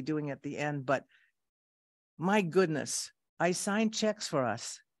supposed to be doing at the end, but my goodness, I signed checks for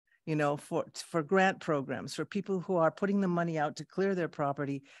us, for grant programs, for people who are putting the money out to clear their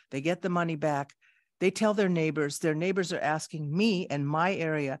property. They get the money back. They tell their neighbors are asking me and my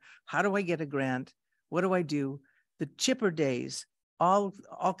area, how do I get a grant? What do I do? The chipper days, all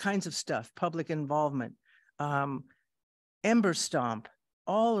kinds of stuff, public involvement, Ember Stomp,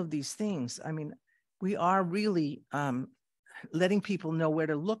 all of these things. I mean, we are really letting people know where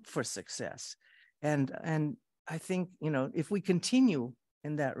to look for success. And I think, if we continue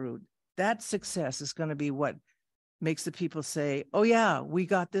in that route, that success is going to be what makes the people say, oh yeah, we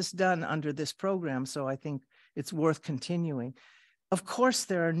got this done under this program. So I think it's worth continuing. Of course,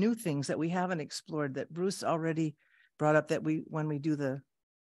 there are new things that we haven't explored that Bruce already brought up, that when we do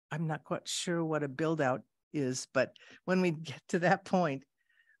I'm not quite sure what a build out is, but when we get to that point,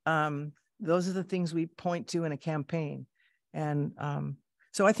 those are the things we point to in a campaign. And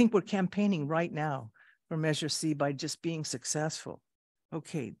so I think we're campaigning right now for Measure C by just being successful.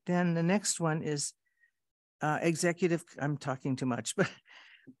 Okay, then the next one is executive. I'm talking too much, but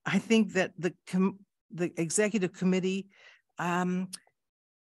I think that the executive committee,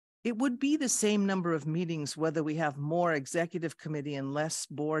 it would be the same number of meetings, whether we have more executive committee and less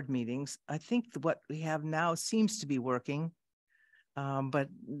board meetings. I think what we have now seems to be working, but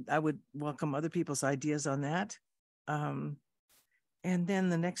I would welcome other people's ideas on that. And then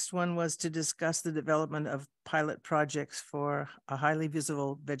the next one was to discuss the development of pilot projects for a highly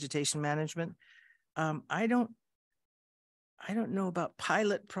visible vegetation management. I don't know about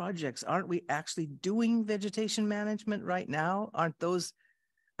pilot projects. Aren't we actually doing vegetation management right now? Aren't those,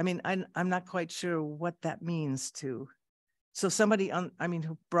 I mean, I'm not quite sure what that means to. So somebody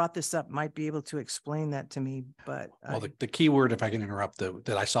who brought this up might be able to explain that to me, but. Well, the key word, if I can interrupt,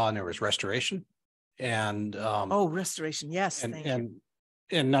 that I saw in there was restoration. And restoration, yes.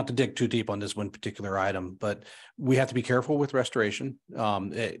 And not to dig too deep on this one particular item, but we have to be careful with restoration.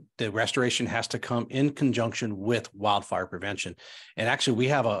 The restoration has to come in conjunction with wildfire prevention. And actually, we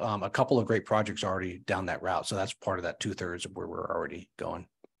have a couple of great projects already down that route. So that's part of that 2/3 of where we're already going.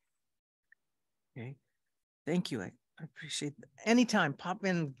 Okay, thank you. I appreciate that. Anytime pop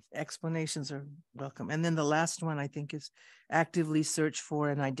in explanations are welcome. And then the last one I think is actively search for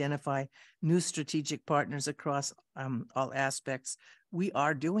and identify new strategic partners across all aspects. We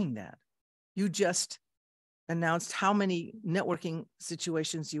are doing that. You just announced how many networking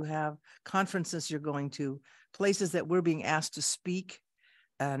situations you have, conferences you're going to, places that we're being asked to speak,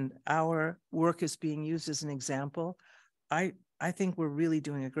 and our work is being used as an example. I think we're really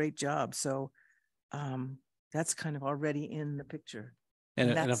doing a great job. So that's kind of already in the picture.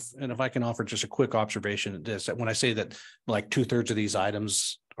 And if I can offer just a quick observation, is that when I say that like 2/3 of these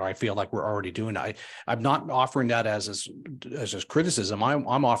items, or I feel like we're already doing, I'm not offering that as criticism.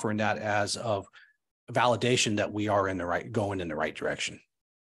 I'm offering that as of validation that we are going in the right direction.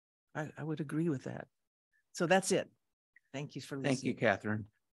 I would agree with that. So that's it. Thank you for listening. Thank you, Catherine.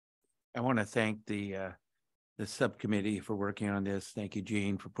 I want to thank the subcommittee for working on this. Thank you,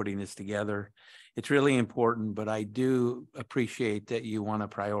 Jean, for putting this together. It's really important, but I do appreciate that you want to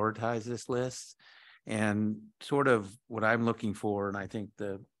prioritize this list. And sort of what I'm looking for, and I think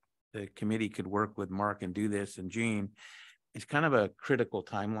the committee could work with Mark and do this, and Jean, it's kind of a critical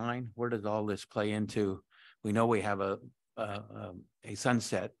timeline. Where does all this play into? We know we have a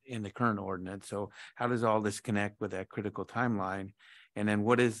sunset in the current ordinance. So how does all this connect with that critical timeline? And then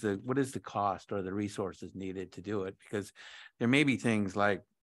what is the cost or the resources needed to do it? Because there may be things like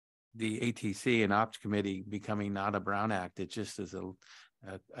the ATC and Ops Committee becoming not a Brown Act. It just is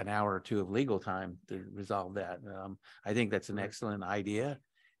an hour or two of legal time to resolve that. I think that's an excellent idea,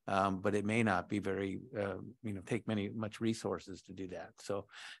 but it may not be very, take much resources to do that. So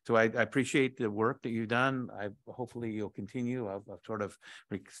I appreciate the work that you've done. Hopefully you'll continue. I'll sort of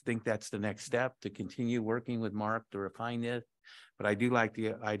think that's the next step, to continue working with Mark to refine it. But I do like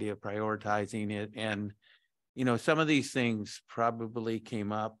the idea of prioritizing it. And, some of these things probably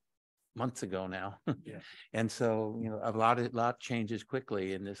came up months ago now. Yeah. And so, a lot changes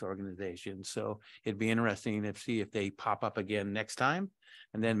quickly in this organization. So it'd be interesting to see if they pop up again next time,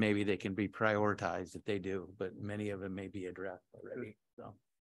 and then maybe they can be prioritized if they do, but many of them may be addressed already. So,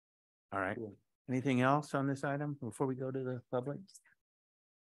 all right. Cool. Anything else on this item before we go to the public?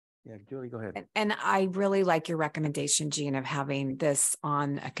 Yeah, Julie, go ahead. And I really like your recommendation, Jean, of having this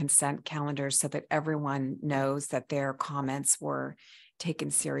on a consent calendar so that everyone knows that their comments were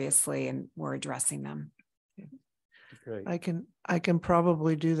taken seriously and we're addressing them. Great. I can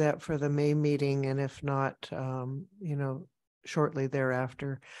probably do that for the May meeting, and if not, shortly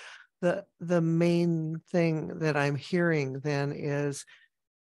thereafter. The main thing that I'm hearing then is,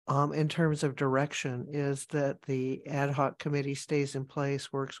 in terms of direction, is that the ad hoc committee stays in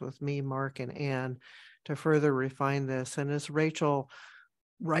place, works with me, Mark, and Ann to further refine this. And as Rachel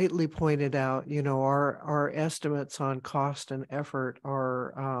rightly pointed out, you know, our estimates on cost and effort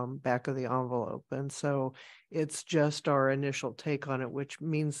are back of the envelope. And so it's just our initial take on it, which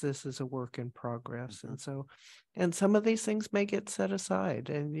means this is a work in progress. And so, and some of these things may get set aside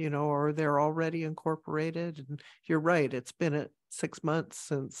and, you know, or they're already incorporated. And you're right, it's been 6 months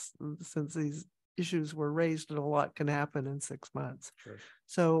since these issues were raised, and a lot can happen in 6 months. Sure.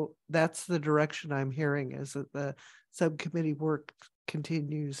 So that's the direction I'm hearing, is that the subcommittee work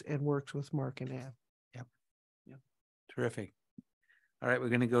continues and works with Mark and Ann. Yep. Terrific. All right, we're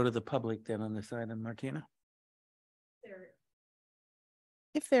going to go to the public then on this item, Martina.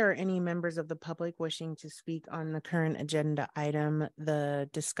 If there are any members of the public wishing to speak on the current agenda item, the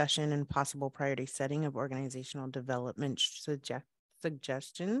discussion and possible priority setting of organizational development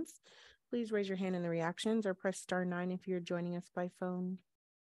suggestions, please raise your hand in the reactions or press *9 if you're joining us by phone.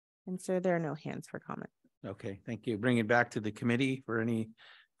 And sir, there are no hands for comment. Okay, thank you. Bring it back to the committee for any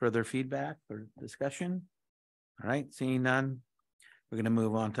further feedback or discussion. All right, seeing none, we're going to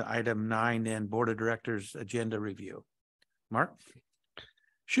move on to item 9 and Board of Directors agenda review. Mark?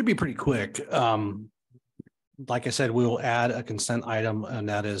 Should be pretty quick. Like I said, we will add a consent item, and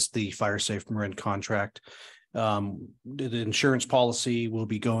that is the fire safe Marin contract. The insurance policy will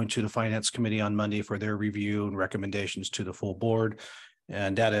be going to the Finance Committee on Monday for their review and recommendations to the full board.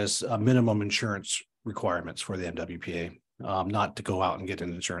 And that is a minimum insurance requirements for the MWPA, not to go out and get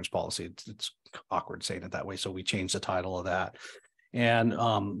an insurance policy. It's awkward saying it that way. So we changed the title of that. And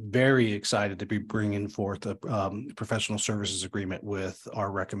very excited to be bringing forth a professional services agreement with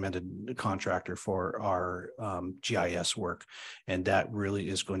our recommended contractor for our GIS work. And that really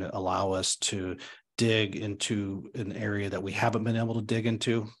is going to allow us to dig into an area that we haven't been able to dig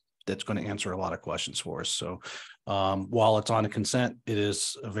into. That's going to answer a lot of questions for us. So while it's on a consent, it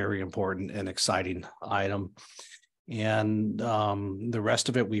is a very important and exciting item. And the rest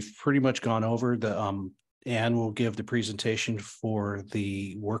of it, we've pretty much gone over. Anne will give the presentation for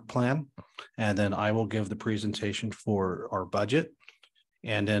the work plan, and then I will give the presentation for our budget.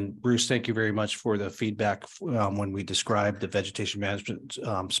 And then Bruce, thank you very much for the feedback when we described the vegetation management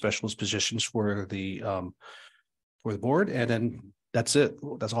specialist positions for the board. And then that's it.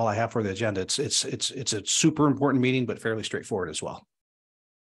 That's all I have for the agenda. It's a super important meeting, but fairly straightforward as well.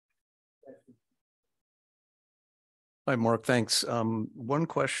 Hi, Mark. Thanks. One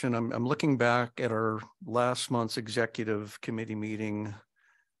question. I'm looking back at our last month's executive committee meeting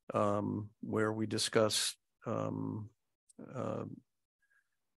where we discussed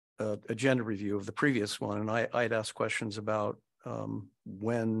agenda review of the previous one, and I'd asked questions about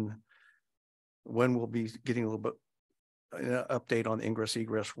when we'll be getting a little bit update on ingress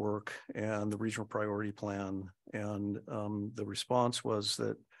egress work and the regional priority plan, and the response was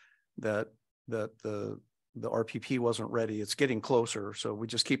that the RPP wasn't ready. It's getting closer, so we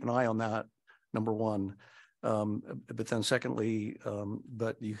just keep an eye on that, number one. But then secondly,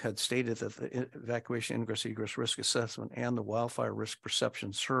 but you had stated that the evacuation ingress egress risk assessment and the wildfire risk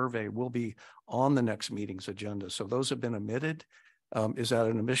perception survey will be on the next meeting's agenda. So those have been omitted. Is that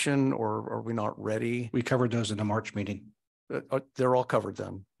an omission, or are we not ready? We covered those in the March meeting. They're all covered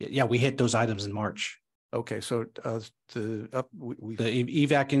then. Yeah, we hit those items in March. Okay, so the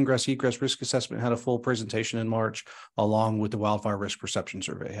evac ingress egress risk assessment had a full presentation in March, along with the wildfire risk perception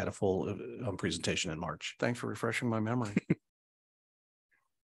survey had a full presentation in March. Thanks for refreshing my memory.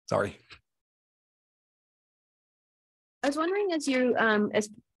 Sorry. I was wondering, as you as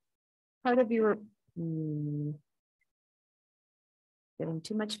part of your getting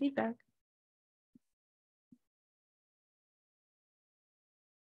too much feedback.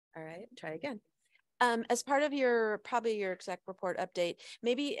 All right, try again. As part of probably your exec report update,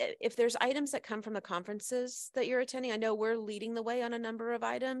 maybe if there's items that come from the conferences that you're attending, I know we're leading the way on a number of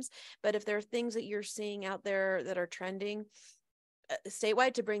items, but if there are things that you're seeing out there that are trending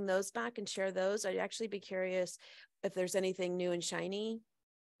statewide, to bring those back and share those. I'd actually be curious if there's anything new and shiny,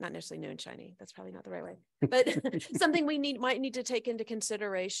 not necessarily new and shiny, that's probably not the right way, but something we might need to take into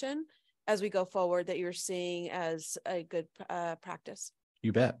consideration as we go forward that you're seeing as a good practice.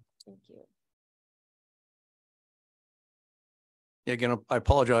 You bet. Thank you. Yeah, again, I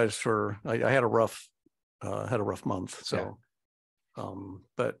apologize for I had a rough month. So, yeah.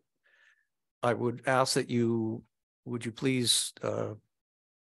 But I would ask that would you please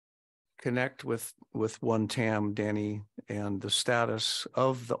connect with one TAM, Danny, and the status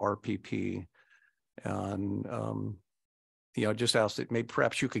of the RPP, and just ask that maybe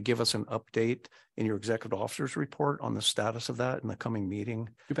perhaps you could give us an update in your executive officer's report on the status of that in the coming meeting.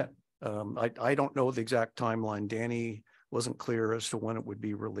 You bet. I don't know the exact timeline. Danny wasn't clear as to when it would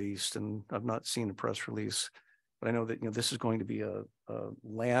be released, and I've not seen a press release but I know that, this is going to be a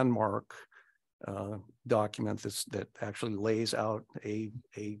landmark document that actually lays out a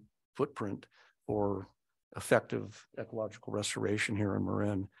footprint for effective ecological restoration here in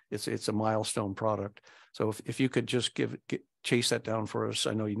Marin. It's a milestone product. So if you could just chase that down for us,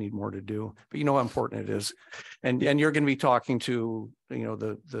 I know you need more to do, but you know how important it is. And you're going to be talking to,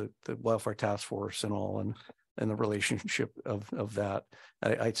 the Wildfire Task Force and all, and the relationship of that.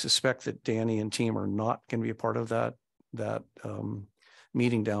 I suspect that Danny and team are not going to be a part of that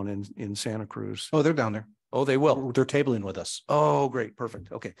meeting down in Santa Cruz. Oh, they're down there. Oh, they will. They're tabling with us. Oh, great. Perfect.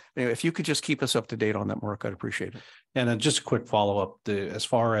 Okay. Anyway, if you could just keep us up to date on that, Mark, I'd appreciate it. And then just a quick follow-up, as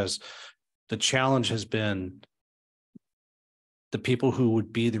far as the challenge has been, the people who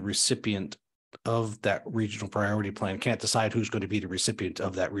would be the recipient of that regional priority plan can't decide who's going to be the recipient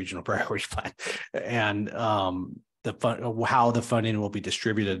of that regional priority plan. And how the funding will be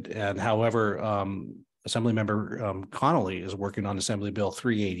distributed. And however, Assemblymember Connolly is working on Assembly Bill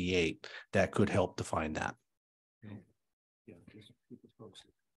 388 that could help define that. Yeah, just keep us posted.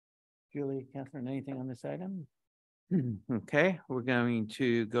 Julie, Catherine, anything on this item? Okay, we're going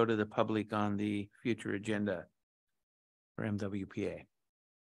to go to the public on the future agenda for MWPA.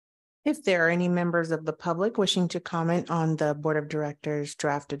 If there are any members of the public wishing to comment on the Board of Directors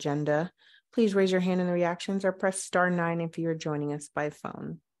draft agenda, please raise your hand in the reactions or press *9 if you're joining us by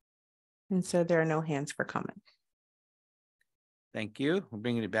phone. And so there are no hands for comment. Thank you. We're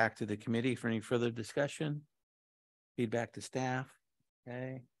bringing it back to the committee for any further discussion. Feedback to staff.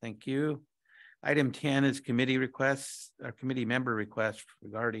 Okay, thank you. Item 10 is committee requests, or committee member requests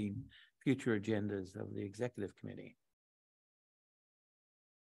regarding future agendas of the executive committee.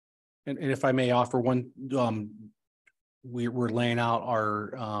 And if I may offer one, we're laying out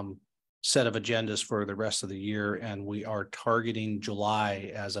our set of agendas for the rest of the year, and we are targeting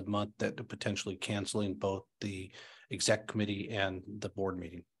July as a month that potentially canceling both the exec committee and the board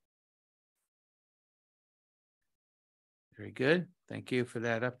meeting. Very good. Thank you for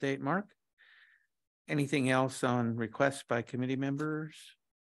that update, Mark. Anything else on requests by committee members?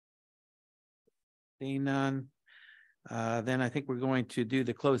 Seeing none. Then I think we're going to do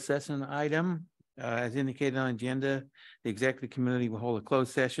the closed session item. As indicated on agenda, the executive committee will hold a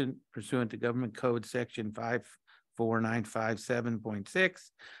closed session pursuant to Government Code Section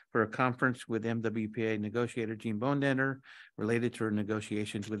 54957.6 for a conference with MWPA negotiator Gene Bonedender related to her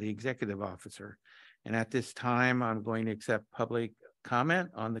negotiations with the executive officer. And at this time, I'm going to accept public comment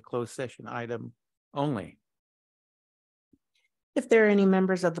on the closed session item only. If there are any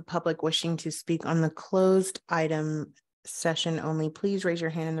members of the public wishing to speak on the closed item session only, please raise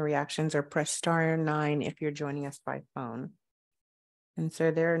your hand in the reactions or press *9 if you're joining us by phone. And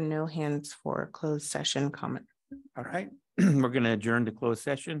so there are no hands for closed session comment. All right, we're going to adjourn to closed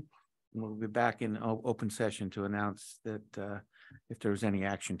session. We'll be back in open session to announce that if there's any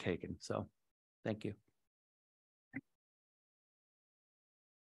action taken. So thank you.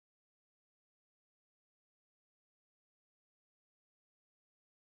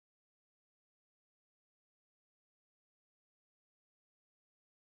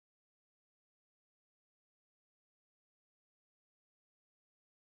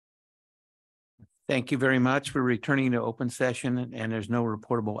 Thank you very much for returning to open session, and there's no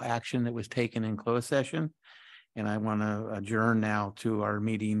reportable action that was taken in closed session. And I want to adjourn now to our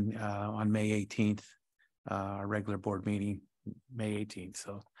meeting on May 18th, our regular board meeting, May 18th.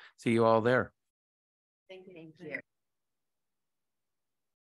 So see you all there. Thank you.